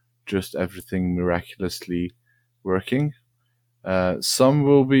to just everything miraculously working. Some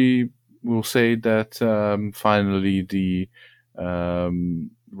will say that finally the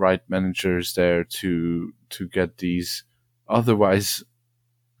right manager is there to get these. Otherwise,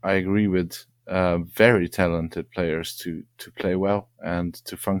 I agree with very talented players to play well and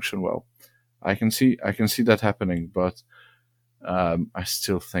to function well. I can see that happening, but I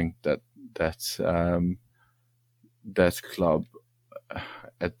still think that club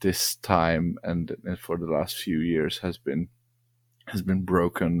at this time and for the last few years has been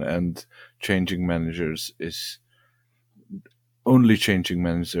broken, and changing managers is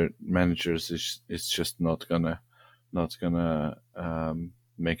just not gonna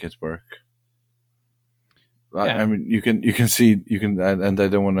make it work. Yeah. I mean, you can see, and I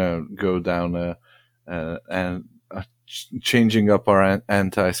don't want to go down changing up our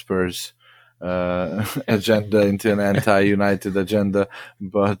anti-Spurs agenda into an anti-United agenda,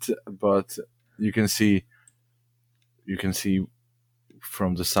 but you can see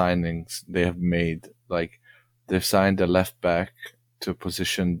from the signings they have made, like they've signed a left back to a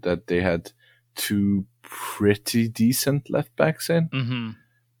position that they had 2 pretty decent left backs in. Mm-hmm.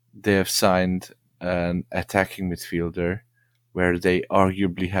 They have signed an attacking midfielder where they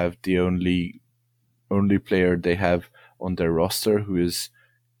arguably have the only player they have on their roster who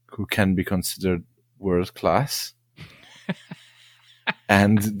can be considered world class.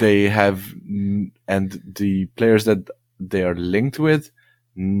 And the players that they are linked with,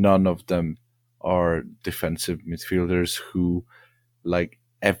 none of them are defensive midfielders who, like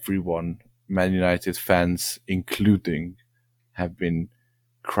everyone, Man United fans including, have been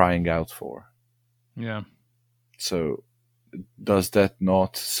crying out for. Yeah. So does that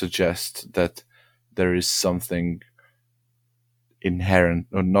not suggest that there is something inherent,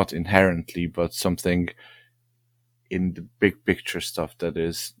 or not inherently, but something in the big picture stuff that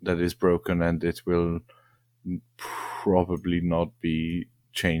is broken, and it will probably not be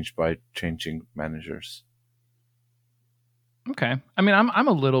changed by changing managers? Okay. I mean, I'm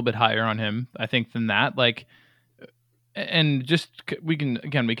a little bit higher on him, I think, than that. Like, and just we can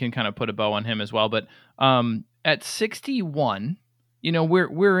kind of put a bow on him as well. But at 61,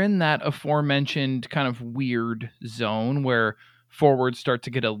 we're in that aforementioned kind of weird zone where forwards start to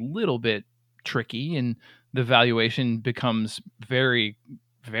get a little bit tricky and the valuation becomes very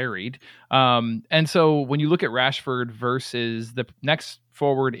varied. And so when you look at Rashford versus the next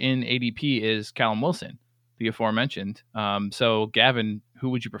forward in ADP is Callum Wilson, the aforementioned. So Gavin,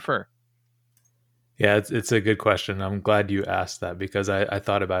 who would you prefer? Yeah, it's a good question. I'm glad you asked that because I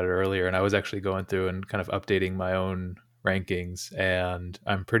thought about it earlier, and I was actually going through and kind of updating my own rankings, and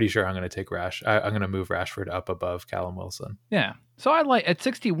I'm pretty sure I'm going to take I'm going to move Rashford up above Callum Wilson. Yeah. So I like at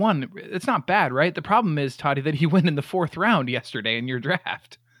 61, it's not bad, right? The problem is, Toddy, that he went in the 4th round yesterday in your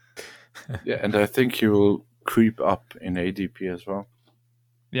draft. Yeah, and I think he will creep up in ADP as well.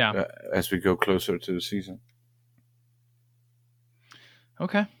 Yeah. As we go closer to the season.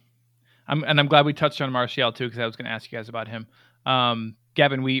 Okay. I'm glad we touched on Martial too, because I was going to ask you guys about him.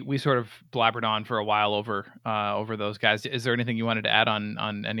 Gavin, we sort of blabbered on for a while over those guys. Is there anything you wanted to add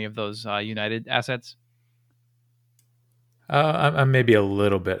on any of those United assets? I'm maybe a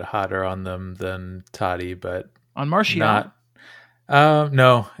little bit hotter on them than Toddy, but on Martial, not.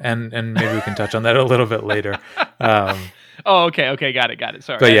 No, and maybe we can touch on that a little bit later. Oh, okay, got it.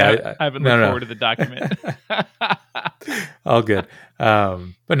 Sorry, but yeah, I haven't looked forward to the document. All good.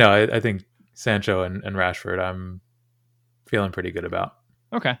 But no, I think Sancho and Rashford, I'm feeling pretty good about.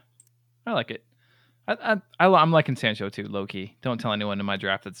 Okay, I like it. I'm liking Sancho too, low key. Don't tell anyone in my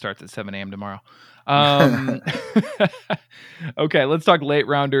draft that starts at 7 a.m. tomorrow. Okay, let's talk late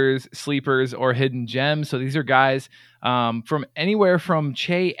rounders, sleepers, or hidden gems. So these are guys from anywhere from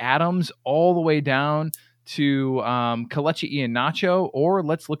Che Adams all the way down to Kelechi Iheanacho, or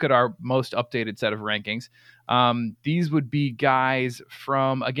let's look at our most updated set of rankings. These would be guys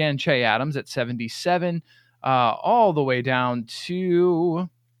from, again, Che Adams at 77, all the way down to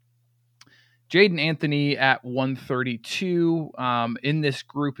Jaden Anthony at 132. In this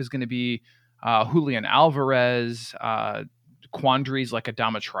group is going to be Julian Alvarez, quandaries like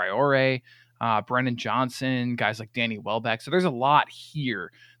Adama Traore, Brennan Johnson, guys like Danny Welbeck. So there's a lot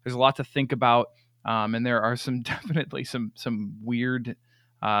here. There's a lot to think about. And there are definitely some weird,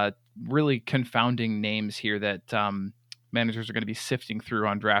 really confounding names here that managers are going to be sifting through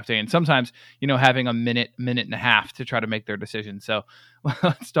on draft day. And sometimes, having a minute and a half to try to make their decision. So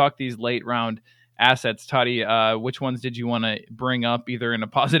let's talk these late round assets. Toddy, which ones did you want to bring up either in a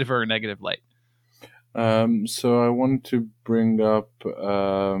positive or a negative light? So I want to bring up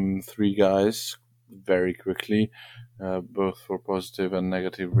 3 guys very quickly. Both for positive and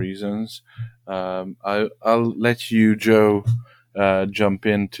negative reasons. I'll let you, Joe, jump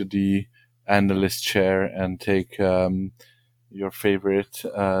into the analyst chair and take your favorite,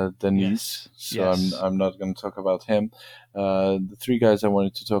 Denise. Yes. I'm not going to talk about him. The 3 guys I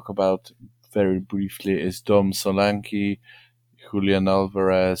wanted to talk about very briefly is Dom Solanke, Julian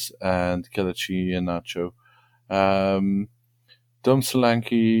Alvarez, and Kelechi Iheanacho. Dom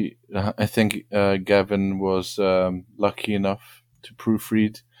Solanke, I think Gavin was lucky enough to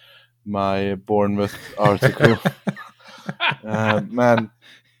proofread my Bournemouth article. Man,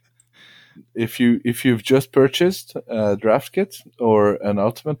 if you've just purchased a draft kit or an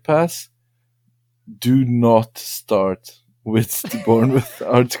ultimate pass, do not start with the Bournemouth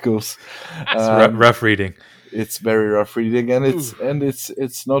articles. It's rough reading. It's very rough reading, and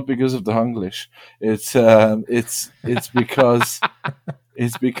it's not because of the Hunglish. It's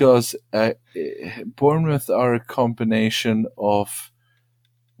because Bournemouth are a combination of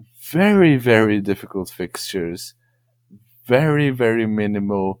very, very difficult fixtures, very, very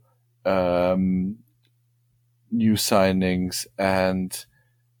minimal new signings, and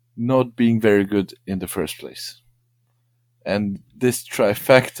not being very good in the first place. And this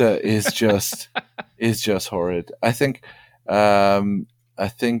trifecta is just horrid. I think I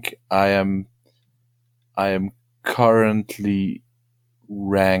am currently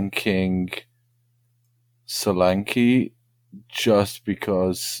ranking Solanke just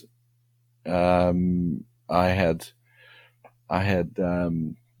because I had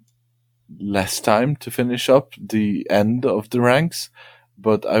less time to finish up the end of the ranks,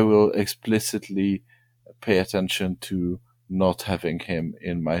 but I will explicitly pay attention to not having him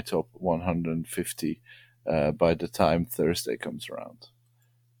in my top 150 by the time Thursday comes around.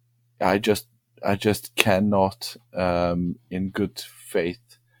 I just cannot, in good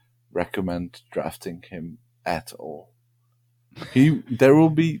faith, recommend drafting him at all. There will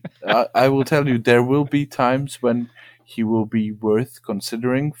be, I will tell you, there will be times when he will be worth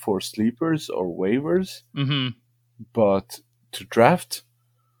considering for sleepers or waivers, but to draft,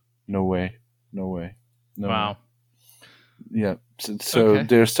 no way. Wow. Yeah, so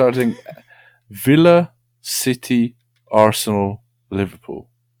They're starting Villa, City, Arsenal, Liverpool.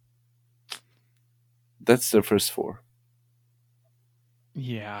 That's their first four.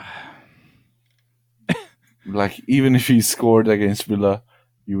 Yeah. Like, even if he scored against Villa,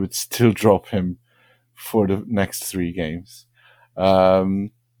 you would still drop him for the next 3 games.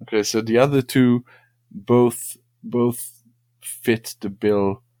 Okay, so the other two both fit the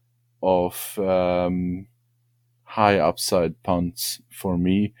bill of high upside punts for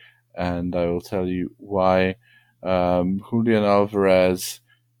me, and I will tell you why. Julian Alvarez,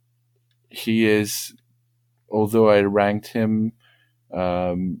 he is, although I ranked him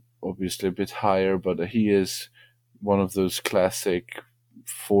obviously a bit higher, but he is one of those classic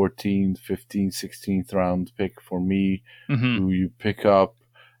 14th, 15th, 16th round pick for me, who you pick up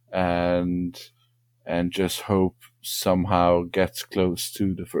and just hope somehow gets close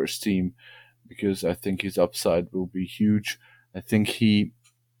to the first team, because I think his upside will be huge. I think he,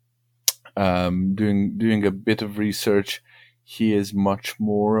 doing a bit of research, he is much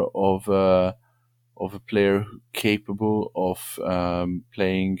more of a player capable of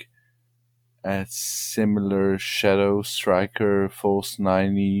playing a similar shadow striker, false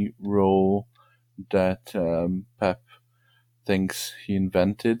 90 role that Pep thinks he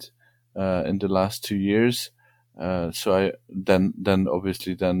invented in the last 2 years. So I then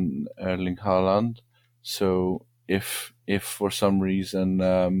obviously Erling Haaland. So if for some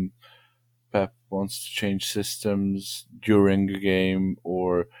reason Pep wants to change systems during a game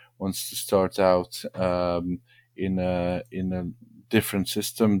or wants to start out in a different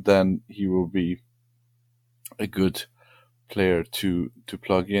system, then he will be a good player to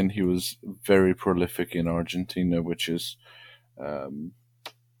plug in. He was very prolific in Argentina, which is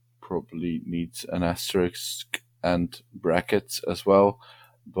probably needs an asterisk and brackets as well,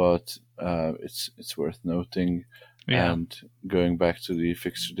 but it's worth noting. Yeah. And going back to the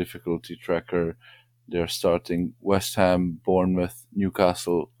fixture difficulty tracker, they're starting West Ham, Bournemouth,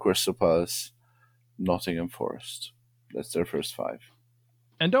 Newcastle, Crystal Palace, Nottingham Forest. That's their first 5.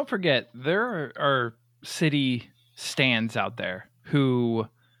 And don't forget, there are City stands out there who,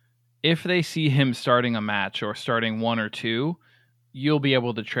 if they see him starting a match or starting 1 or 2, you'll be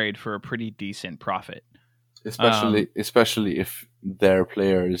able to trade for a pretty decent profit. Especially if their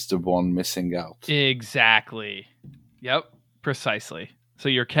player is the one missing out. Exactly. Yep, precisely. So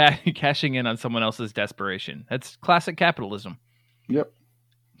you're cashing in on someone else's desperation. That's classic capitalism. Yep.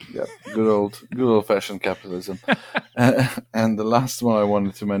 Good old fashioned capitalism. And the last one I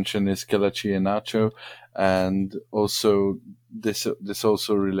wanted to mention is Kelechi Iheanacho, and also this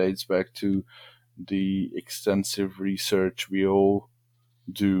also relates back to the extensive research we all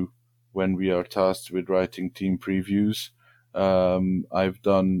do when we are tasked with writing team previews. I've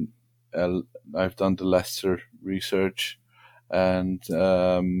done the Leicester research, and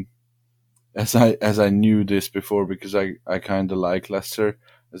as I knew this before, because I kind of like Leicester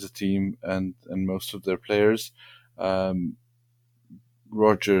as a team and most of their players,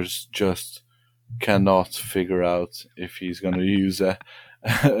 Rodgers just cannot figure out if he's going to use a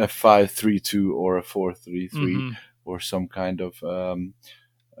 5-3-2 or a 4-3-3 or some kind of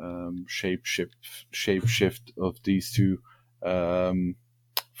shape shift of these two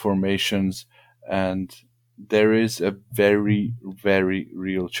formations, and there is a very, very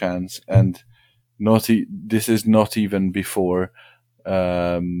real chance, and this is not even before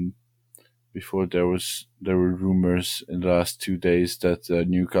there were rumors in the last 2 days that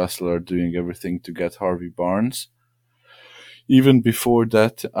Newcastle are doing everything to get Harvey Barnes. Even before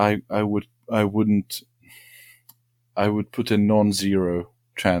that, I would put a non-zero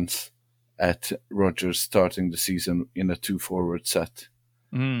chance at Rodgers starting the season in a 2-forward set.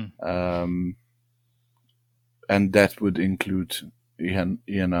 And that would include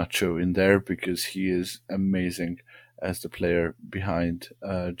Iheanacho in there, because he is amazing as the player behind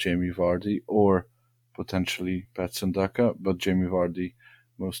Jamie Vardy or potentially Patson Daka, but Jamie Vardy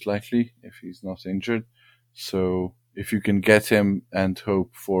most likely if he's not injured. So if you can get him and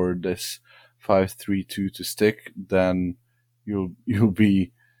hope for this 5-3-2 to stick, then you'll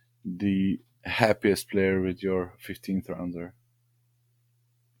be the happiest player with your 15th rounder.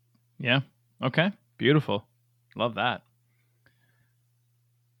 Yeah. Okay. Beautiful. Love that.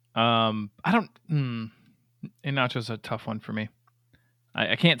 Iheanacho's a tough one for me.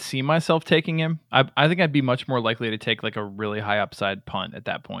 I can't see myself taking him. I think I'd be much more likely to take like a really high upside punt at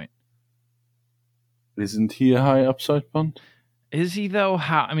that point. Isn't he a high upside punt? Is he though?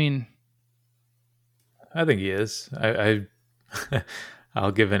 I think he is.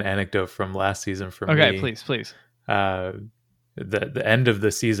 I'll give an anecdote from last season for me. Okay, please. The end of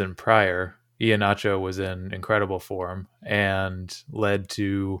the season prior, Iheanacho was in incredible form and led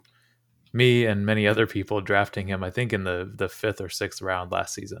to me and many other people drafting him, I think, in the 5th or 6th round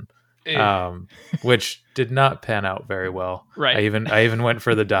last season, which did not pan out very well. Right. I even went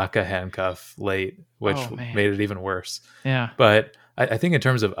for the Daka handcuff late, which made it even worse. Yeah. But I think in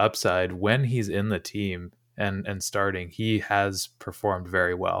terms of upside, when he's in the team and starting, he has performed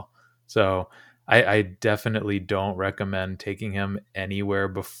very well. So I definitely don't recommend taking him anywhere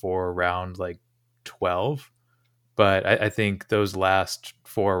before round like 12. But I think those last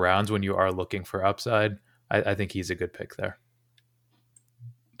 4 rounds, when you are looking for upside, I think he's a good pick there.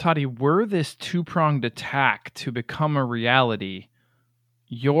 Toddy, were this 2-pronged attack to become a reality,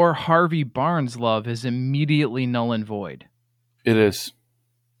 your Harvey Barnes love is immediately null and void. It is.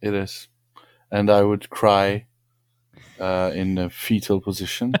 And I would cry in a fetal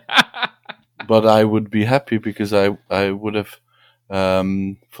position. But I would be happy because I would have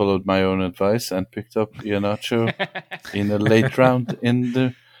followed my own advice and picked up Iheanacho in a late round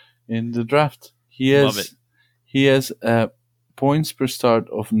in the draft. He has points per start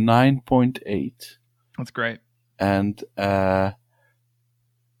of 9.8. That's great. And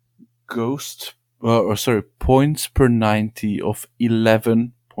points per 90 of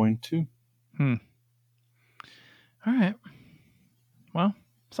 11.2. All right. Well,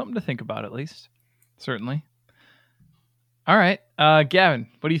 something to think about at least. Certainly. All right. Gavin,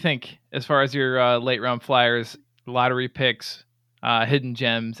 what do you think as far as your late round flyers, lottery picks, hidden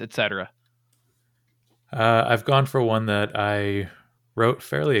gems, etc.? I've gone for one that I wrote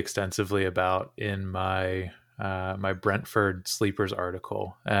fairly extensively about in my my Brentford Sleepers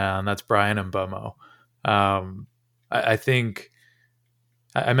article, and that's Bryan Mbeumo. I think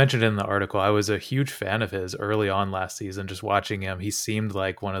I mentioned in the article I was a huge fan of his early on last season. Just watching him, he seemed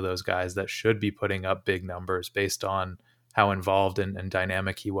like one of those guys that should be putting up big numbers based on how involved and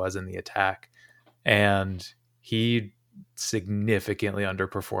dynamic he was in the attack. And he significantly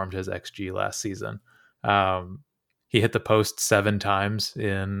underperformed his XG last season. He hit the post 7 times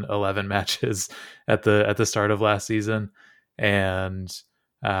in 11 matches at the start of last season, and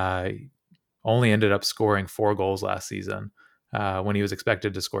only ended up scoring 4 goals last season when he was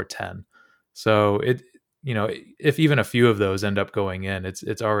expected to score 10. So if even a few of those end up going in,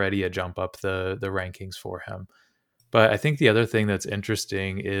 it's already a jump up the rankings for him. But I think the other thing that's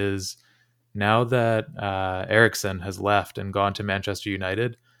interesting is now that Eriksen has left and gone to Manchester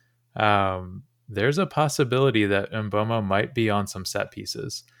United, there's a possibility that Mbeumo might be on some set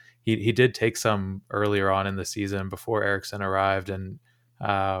pieces. He did take some earlier on in the season before Eriksen arrived, and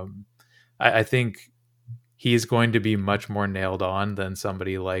I think he's going to be much more nailed on than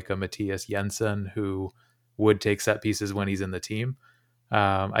somebody like a Matthias Jensen, who would take set pieces when he's in the team.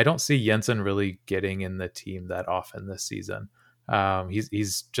 I don't see Jensen really getting in the team that often this season.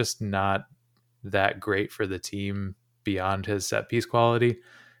 He's just not that great for the team beyond his set piece quality.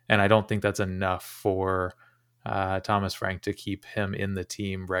 And I don't think that's enough for Thomas Frank to keep him in the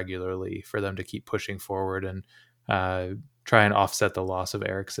team regularly, for them to keep pushing forward and try and offset the loss of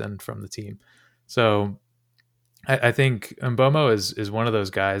Eriksen from the team. So I think Mbeumo is one of those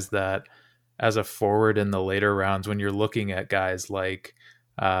guys that, as a forward in the later rounds, when you're looking at guys like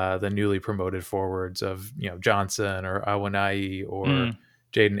the newly promoted forwards of Johnson or Awoniyi or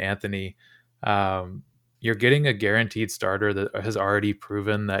Jaden Anthony, you're getting a guaranteed starter that has already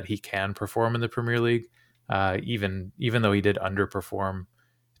proven that he can perform in the Premier League, even though he did underperform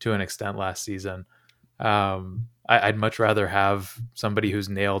to an extent last season. I'd much rather have somebody who's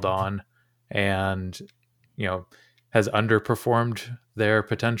nailed on and has underperformed their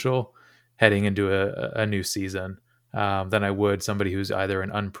potential heading into a new season than I would somebody who's either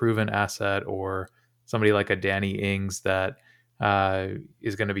an unproven asset or somebody like a Danny Ings that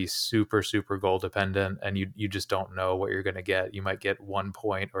is going to be super, super goal dependent, and you just don't know what you're going to get. You might get 1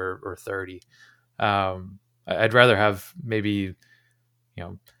 point or 30. I'd rather have maybe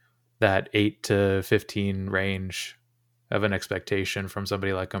that 8 to 15 range of an expectation from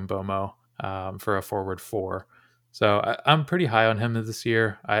somebody like Mbomo for a forward 4. So I'm pretty high on him this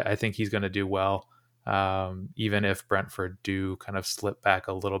year. I think he's going to do well, even if Brentford do kind of slip back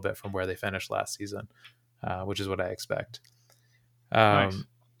a little bit from where they finished last season, which is what I expect. Nice.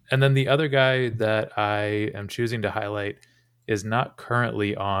 And then the other guy that I am choosing to highlight is not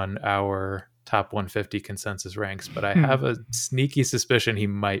currently on our top 150 consensus ranks, but I have a sneaky suspicion he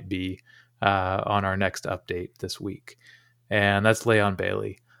might be on our next update this week. And that's Leon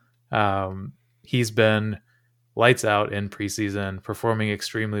Bailey. He's been lights out in preseason, performing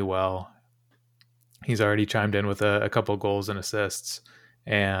extremely well. He's already chimed in with a couple goals and assists.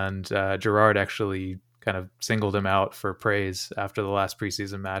 And Gerrard actually kind of singled him out for praise after the last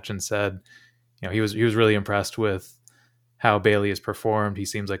preseason match and said, he was really impressed with how Bailey has performed. He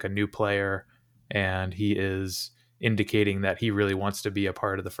seems like a new player, and he is indicating that he really wants to be a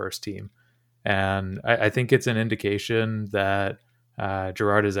part of the first team. And I think it's an indication that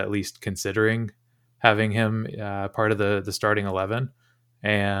Gerrard is at least considering having him part of the starting 11.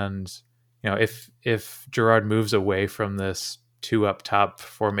 And if Gerrard moves away from this 2 up top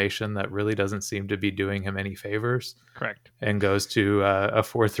formation that really doesn't seem to be doing him any favors, correct, and goes to a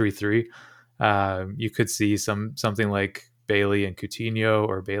 4-3-3, you could see something like Bailey and Coutinho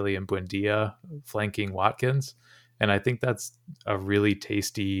or Bailey and Buendia flanking Watkins. And I think that's a really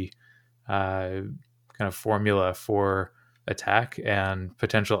tasty kind of formula for attack and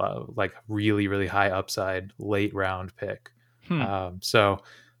potential like really, really high upside late round pick. So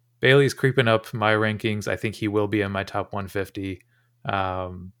Bailey's creeping up my rankings. I think he will be in my top 150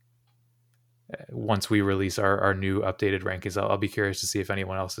 once we release our new updated rankings. I'll be curious to see if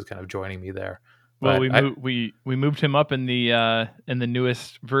anyone else is kind of joining me there. Well, we moved him up in the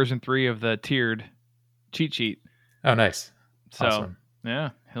newest version 3 of the tiered cheat sheet. Oh, nice. So awesome.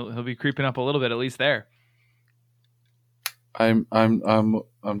 Yeah, he'll be creeping up a little bit, at least there. I'm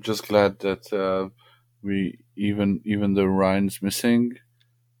just glad that we even though Ryan's missing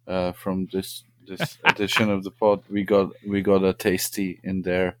from this edition of the pod, we got a tasty in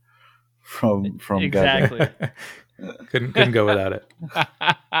there from exactly. Gavin. couldn't go without it.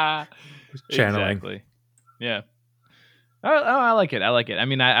 Channeling. Exactly. Yeah. I like it. I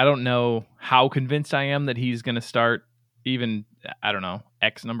mean, I don't know how convinced I am that he's going to start even, I don't know,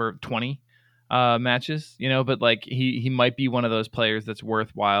 X number of 20 matches, but like he might be one of those players that's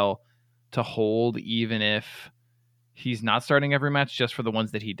worthwhile to hold, even if he's not starting every match, just for the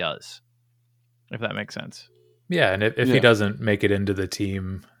ones that he does, if that makes sense. Yeah. And if he doesn't make it into the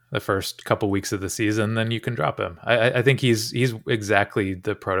team the first couple weeks of the season, then you can drop him. I think he's exactly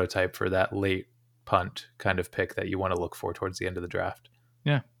the prototype for that late punt kind of pick that you want to look for towards the end of the draft.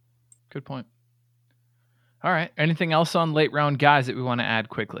 Yeah. Good point. All right. Anything else on late round guys that we want to add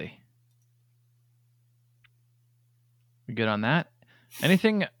quickly? We good on that?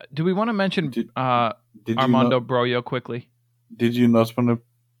 Anything? Do we want to mention did Armando Broyo quickly? Did you not want to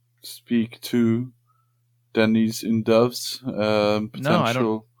speak to Denny's in Dove's potential? No,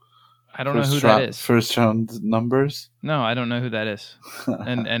 I don't know who that is. First round numbers? No, I don't know who that is.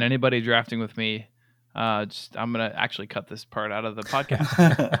 and anybody drafting with me, I'm gonna actually cut this part out of the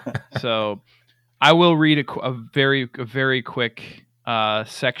podcast. So I will read a very quick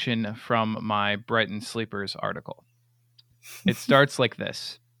section from my Brighton Sleepers article. It starts like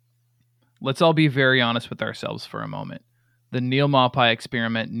this. Let's all be very honest with ourselves for a moment. The Neil Maupay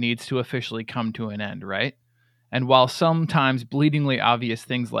experiment needs to officially come to an end, right? And while sometimes bleedingly obvious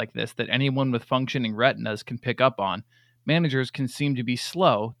things like this that anyone with functioning retinas can pick up on, managers can seem to be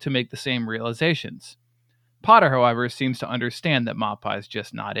slow to make the same realizations. Potter, however, seems to understand that Maupay is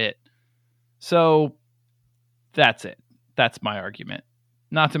just not it. So that's it. That's my argument.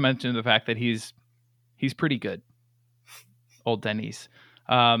 Not to mention the fact that he's pretty good. Old Denny's.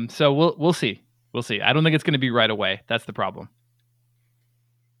 So we'll see. We'll see. I don't think it's going to be right away. That's the problem.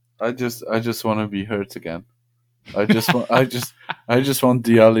 I just want to be hurt again. I just want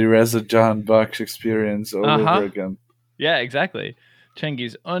the Ali Reza Jahan Baksh experience all over again. Yeah, exactly.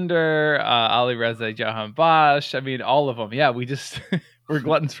 Cengiz Under, Ali Reza Jahan Baksh. I mean, all of them. Yeah, we're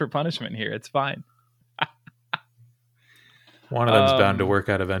gluttons for punishment here. It's fine. One of them's bound to work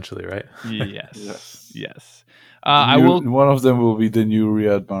out eventually, right? Yes. One of them will be the new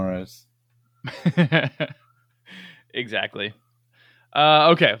Riyad Mahrez. Exactly.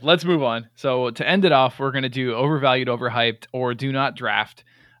 Okay, let's move on. So to end it off, we're going to do overvalued, overhyped, or do not draft.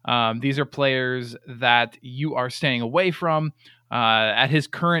 These are players that you are staying away from at his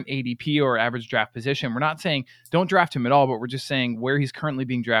current ADP or average draft position. We're not saying don't draft him at all, but we're just saying where he's currently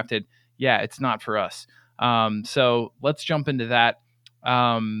being drafted. Yeah, it's not for us. So let's jump into that.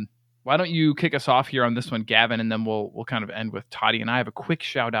 why don't you kick us off here on this one, Gavin, and then we'll kind of end with Toddy, and I have a quick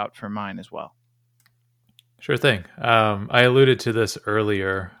shout out for mine as well. Sure thing. I alluded to this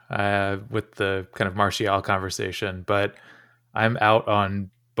earlier with the kind of Martial conversation, but I'm out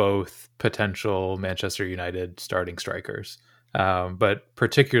on both potential Manchester United starting strikers. But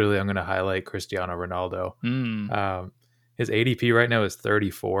particularly, I'm going to highlight Cristiano Ronaldo. His ADP right now is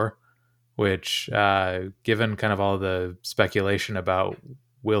 34, which, given kind of all the speculation about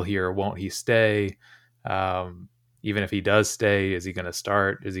will he or won't he stay, even if he does stay, is he going to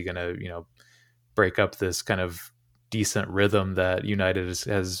start? Is he going to, break up this kind of decent rhythm that United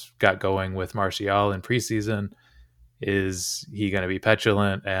has got going with Martial in preseason? Is he going to be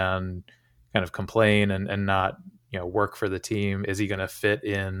petulant and kind of complain and not, work for the team? Is he going to fit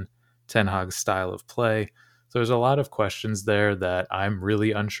in Ten Hag's style of play? So there's a lot of questions there that I'm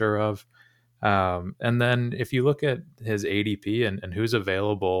really unsure of. And then if you look at his ADP and who's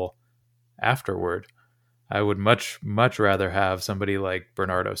available afterward, I would much rather have somebody like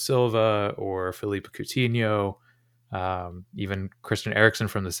Bernardo Silva or Felipe Coutinho, even Christian Eriksen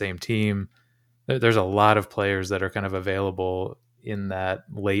from the same team. There's a lot of players that are kind of available in that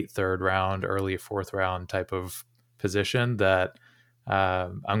late third round, early fourth round type of position that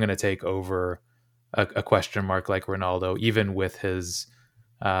I'm going to take over a question mark like Ronaldo, even with his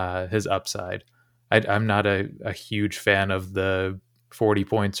upside. I'm not a huge fan of the 40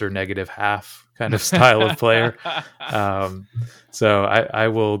 points or negative half kind of style of player. So I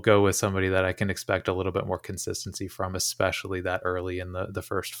will go with somebody that I can expect a little bit more consistency from, especially that early in the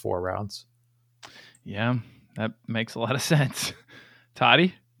first 4 rounds. Yeah, that makes a lot of sense.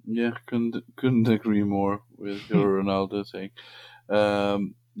 Toddy? Yeah, couldn't agree more with your Ronaldo thing.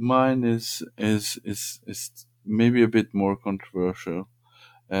 Mine is maybe a bit more controversial,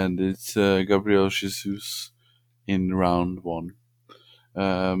 and it's Gabriel Jesus in round 1.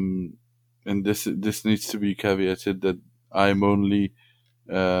 And this needs to be caveated that I'm only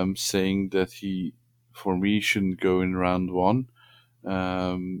saying that he, for me, shouldn't go in round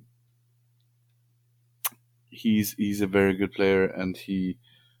 1. He's a very good player, and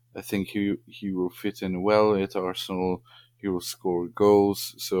I think he will fit in well at Arsenal. He will score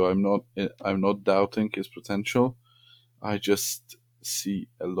goals, so I'm not doubting his potential. I just see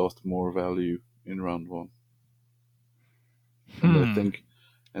a lot more value in round 1.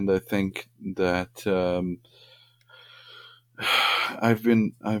 And I think that I've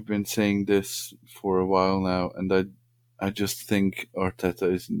been saying this for a while now, and I just think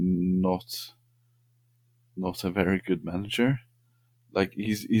Arteta is not a very good manager. Like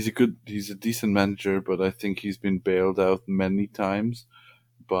he's a decent manager, but I think he's been bailed out many times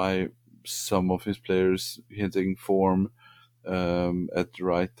by some of his players hitting form at the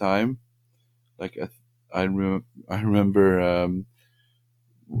right time. Like I remember.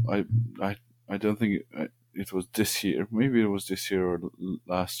 I don't think it was this year. Maybe it was this year or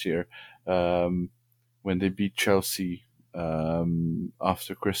last year when they beat Chelsea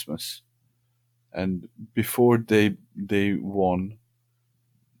after Christmas, and before they won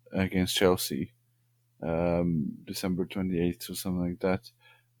against Chelsea, December 28th or something like that.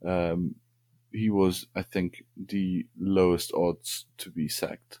 He was, I think, the lowest odds to be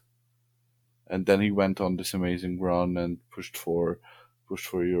sacked, and then he went on this amazing run and pushed for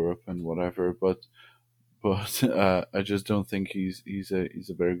Europe and whatever. But I just don't think he's a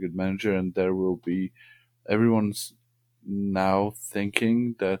very good manager, and there will be everyone's now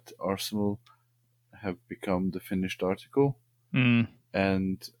thinking that Arsenal have become the finished article,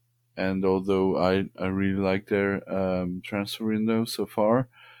 and although I really like their transfer window so far,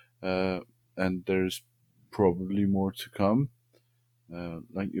 and there's probably more to come.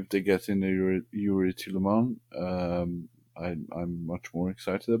 Like if they get in Yuri Tielemans, I'm much more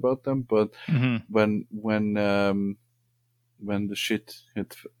excited about them. But when the shit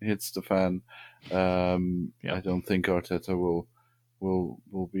hits the fan, I don't think Arteta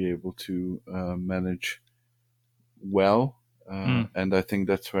will be able to manage well. And I think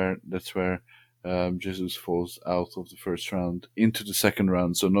that's where Jesus falls out of the first round into the second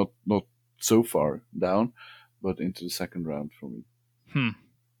round. So not so far down, but into the second round for me.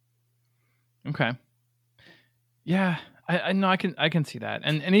 Okay. Yeah, I know I can see that,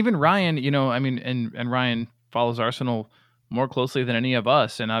 and even Ryan, and Ryan follows Arsenal more closely than any of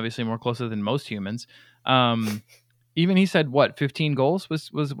us, and obviously more closely than most humans. Even he said 15 goals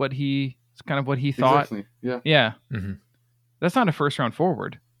was what he kind of what he thought. Exactly. Yeah. Yeah. Mm-hmm. That's not a first round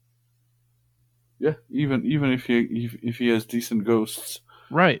forward. Yeah, even if he has decent ghosts,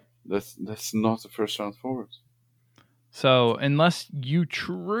 right? That's not a first round forward. So unless you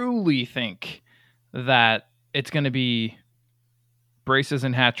truly think that it's going to be braces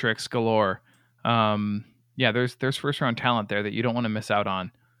and hat tricks galore. Yeah, there's first round talent there that you don't want to miss out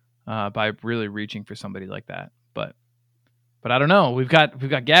on by really reaching for somebody like that. But I don't know. We've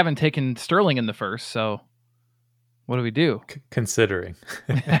got Gavin taking Sterling in the first, so what do we do? Considering.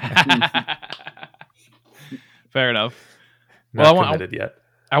 Fair enough. Not committed yet.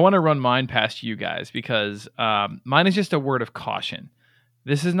 I want to run mine past you guys because mine is just a word of caution.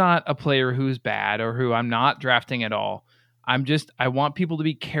 This is not a player who's bad or who I'm not drafting at all. I want people to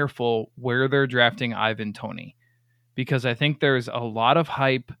be careful where they're drafting Ivan Toney, because I think there's a lot of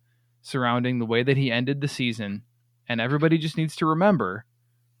hype surrounding the way that he ended the season, and everybody just needs to remember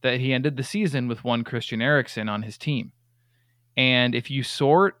that he ended the season with one Christian Eriksen on his team. And if you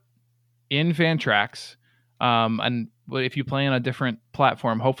sort in Fantrax, and if you play on a different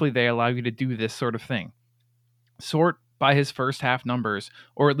platform, hopefully they allow you to do this sort of thing. Sort by his first half numbers,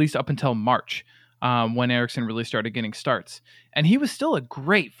 or at least up until March, when Eriksen really started getting starts. And he was still a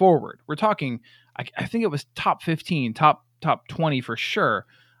great forward. We're talking, I think it was top 15, top 20 for sure.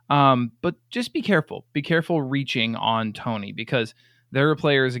 But just be careful. Be careful reaching on Toney, because there are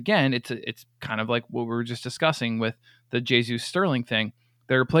players, again, it's kind of like what we were just discussing with the Jesus Sterling thing.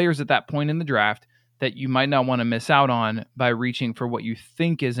 There are players at that point in the draft that you might not want to miss out on by reaching for what you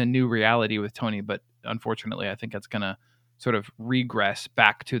think is a new reality with Toney. But unfortunately, I think that's going to sort of regress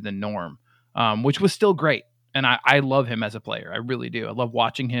back to the norm, which was still great. And I love him as a player. I really do. I love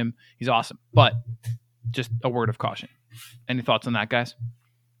watching him. He's awesome. But just a word of caution. Any thoughts on that, guys?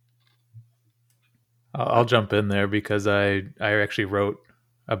 I'll jump in there because I actually wrote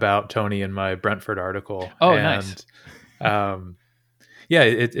about Toney in my Brentford article. Oh, nice. Yeah,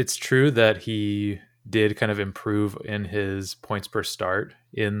 it's true that he did kind of improve in his points per start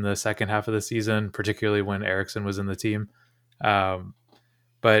in the second half of the season, particularly when Eriksen was in the team.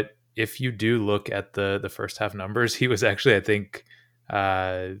 But if you do look at the first half numbers, he was actually, I think,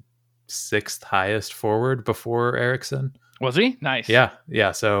 sixth highest forward before Eriksen. Was he? Nice.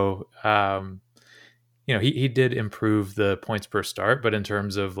 Yeah. So, he did improve the points per start, but in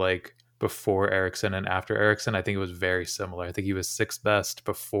terms of like before Eriksen and after Eriksen, I think it was very similar. I think he was sixth best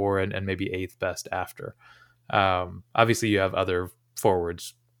before and maybe eighth best after. Obviously, you have other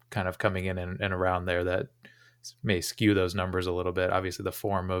forwards kind of coming in and around there that may skew those numbers a little bit. Obviously, the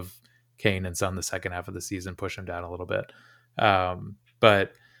form of Kane and Son the second half of the season push him down a little bit.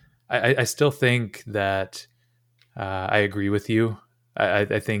 But I still think that I agree with you.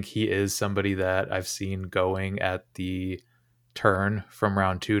 I think he is somebody that I've seen going at the turn from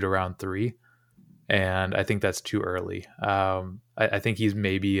round 2 to round 3, and I think that's too early. I think he's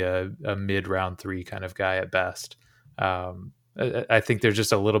maybe a mid round 3 kind of guy at best. I think there's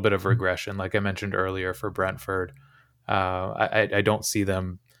just a little bit of regression, like I mentioned earlier for Brentford. I don't see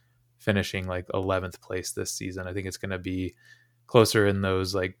them finishing like 11th place this season. I think it's going to be closer in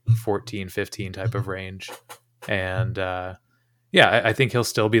those like 14, 15 type of range. And I think he'll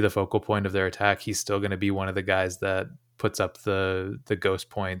still be the focal point of their attack. He's still going to be one of the guys that puts up the ghost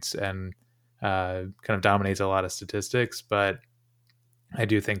points and kind of dominates a lot of statistics. But I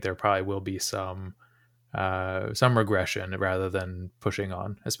do think there probably will be some regression rather than pushing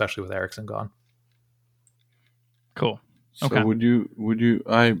on, especially with Eriksen gone. Cool. So okay. would you?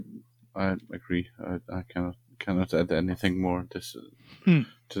 I agree. I cannot add anything more to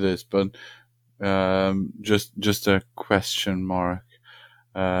this, but just a question mark.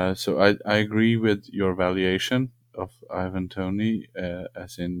 So I agree with your valuation of Ivan Toney,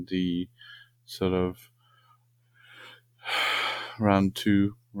 as in the sort of round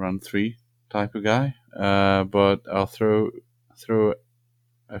 2, round 3 type of guy. But I'll throw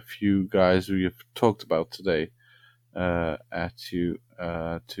a few guys we have talked about today at you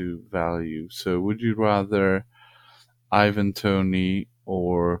to value. So would you rather Ivan Toney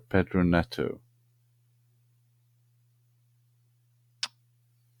or Pedro Neto?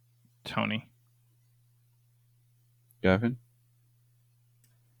 Toney. Gavin?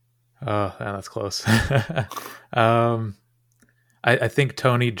 Oh, that's close. I think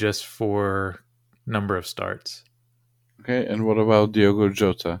Toney just for number of starts. Okay, and what about Diogo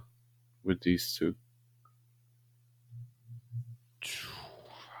Jota with these two?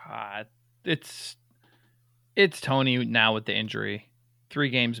 It's Toney now with the injury. 3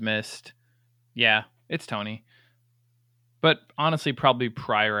 games missed. Yeah, it's Toney. But honestly, probably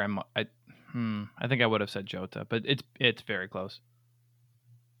prior, I think I would have said Jota, but it's very close.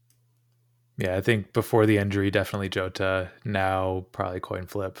 Yeah, I think before the injury, definitely Jota. Now, probably coin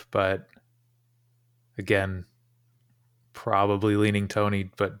flip. But again, probably leaning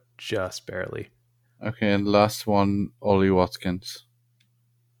Toney, but just barely. Okay, and last one, Ollie Watkins.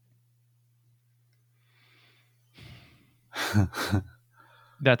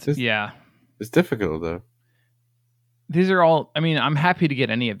 It's difficult though. These are all. I mean, I'm happy to get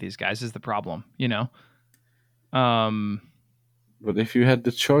any of these guys. Is the problem, you know? But if you had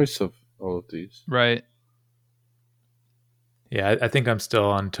the choice of all of these, right? Yeah, I think I'm still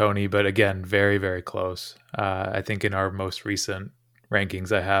on Tony, but again, very, very close. I think in our most recent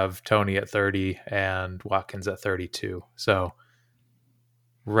rankings, I have Tony at 30 and Watkins at 32. So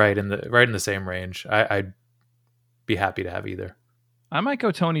right in the same range. I'd be happy to have either. I might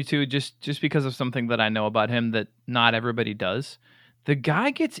go Tony too, just because of something that I know about him that not everybody does. The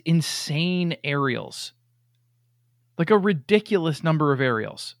guy gets insane aerials, like a ridiculous number of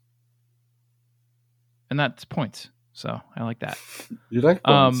aerials, and that's points. So I like that. You like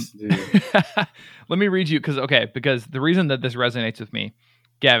points? Let me read you because the reason that this resonates with me,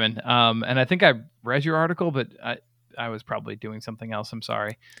 Gavin, and I think I read your article, but I was probably doing something else. I'm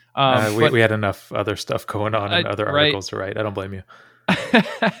sorry. We had enough other stuff going on in other articles to write. I don't blame you.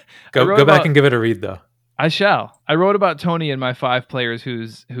 Go back and give it a read, though. I shall. I wrote about Tony and my 5 players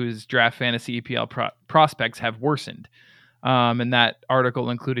whose draft fantasy EPL prospects have worsened. And that article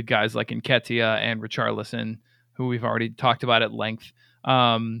included guys like Nketiah and Richarlison, who we've already talked about at length.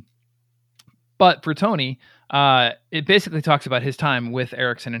 But for Tony, it basically talks about his time with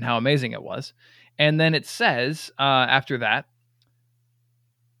Eriksen and how amazing it was. And then it says, after that,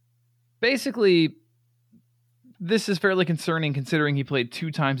 basically, this is fairly concerning considering he played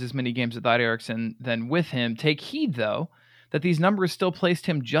 2 times as many games without Eriksen than with him. Take heed, though, that these numbers still placed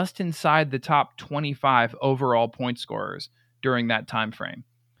him just inside the top 25 overall point scorers during that time frame.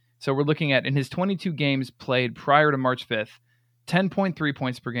 So we're looking at, in his 22 games played prior to March 5th, 10.3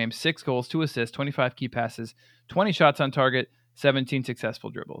 points per game, 6 goals, 2 assists, 25 key passes, 20 shots on target, 17 successful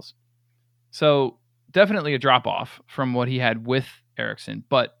dribbles. So definitely a drop-off from what he had with Eriksen.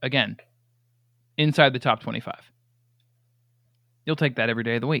 But again, inside the top 25. You'll take that every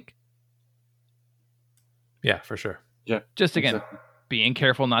day of the week. Yeah, for sure. Yeah. Just again, being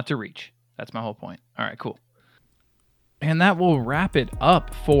careful not to reach. That's my whole point. All right, cool. And that will wrap it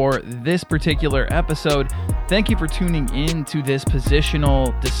up for this particular episode. Thank you for tuning in to this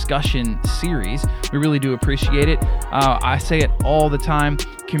positional discussion series. We really do appreciate it. I say it all the time.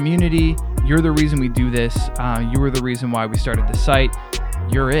 Community, you're the reason we do this. You were the reason why we started the site.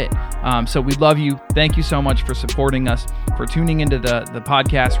 You're it. So we love you. Thank you so much for supporting us, for tuning into the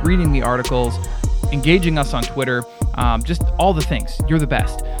podcast, reading the articles, engaging us on Twitter, just all the things. You're the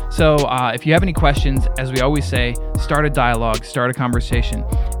best. So if you have any questions, as we always say, start a dialogue, start a conversation,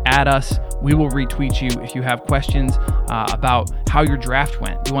 add us. We will retweet you if you have questions about how your draft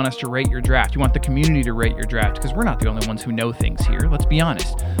went. You want us to rate your draft. You want the community to rate your draft, because we're not the only ones who know things here. Let's be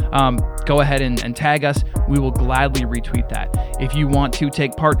honest. Go ahead and tag us. We will gladly retweet that. If you want to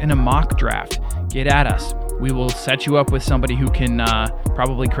take part in a mock draft, get at us. We will set you up with somebody who can,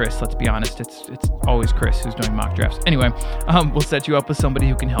 probably Chris, let's be honest, it's always Chris who's doing mock drafts. Anyway, we'll set you up with somebody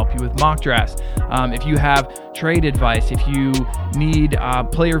who can help you with mock drafts. If you have trade advice, if you need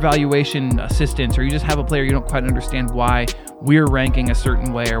player valuation assistance, or you just have a player you don't quite understand why we're ranking a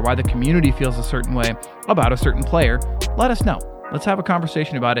certain way, or why the community feels a certain way about a certain player, let us know. Let's have a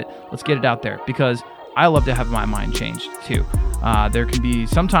conversation about it. Let's get it out there, because I love to have my mind changed too. There can be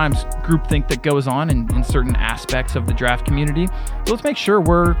sometimes groupthink that goes on in certain aspects of the draft community. So let's make sure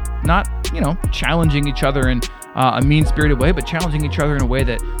we're not, challenging each other in a mean-spirited way, but challenging each other in a way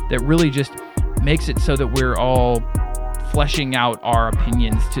that really just makes it so that we're all fleshing out our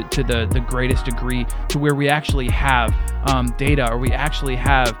opinions to the greatest degree, to where we actually have data, or we actually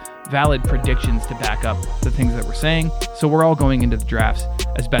have valid predictions to back up the things that we're saying. So we're all going into the drafts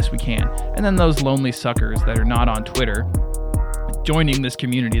as best we can. And then those lonely suckers that are not on Twitter, joining this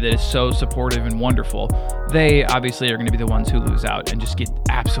community that is so supportive and wonderful, they obviously are going to be the ones who lose out and just get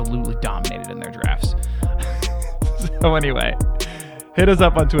absolutely dominated in their drafts. So anyway, hit us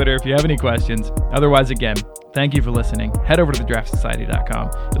up on Twitter if you have any questions. Otherwise, again, thank you for listening. Head over to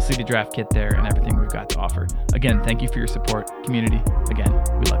thedraftsociety.com. You'll see the draft kit there and everything we've got to offer. Again, thank you for your support, community. Again,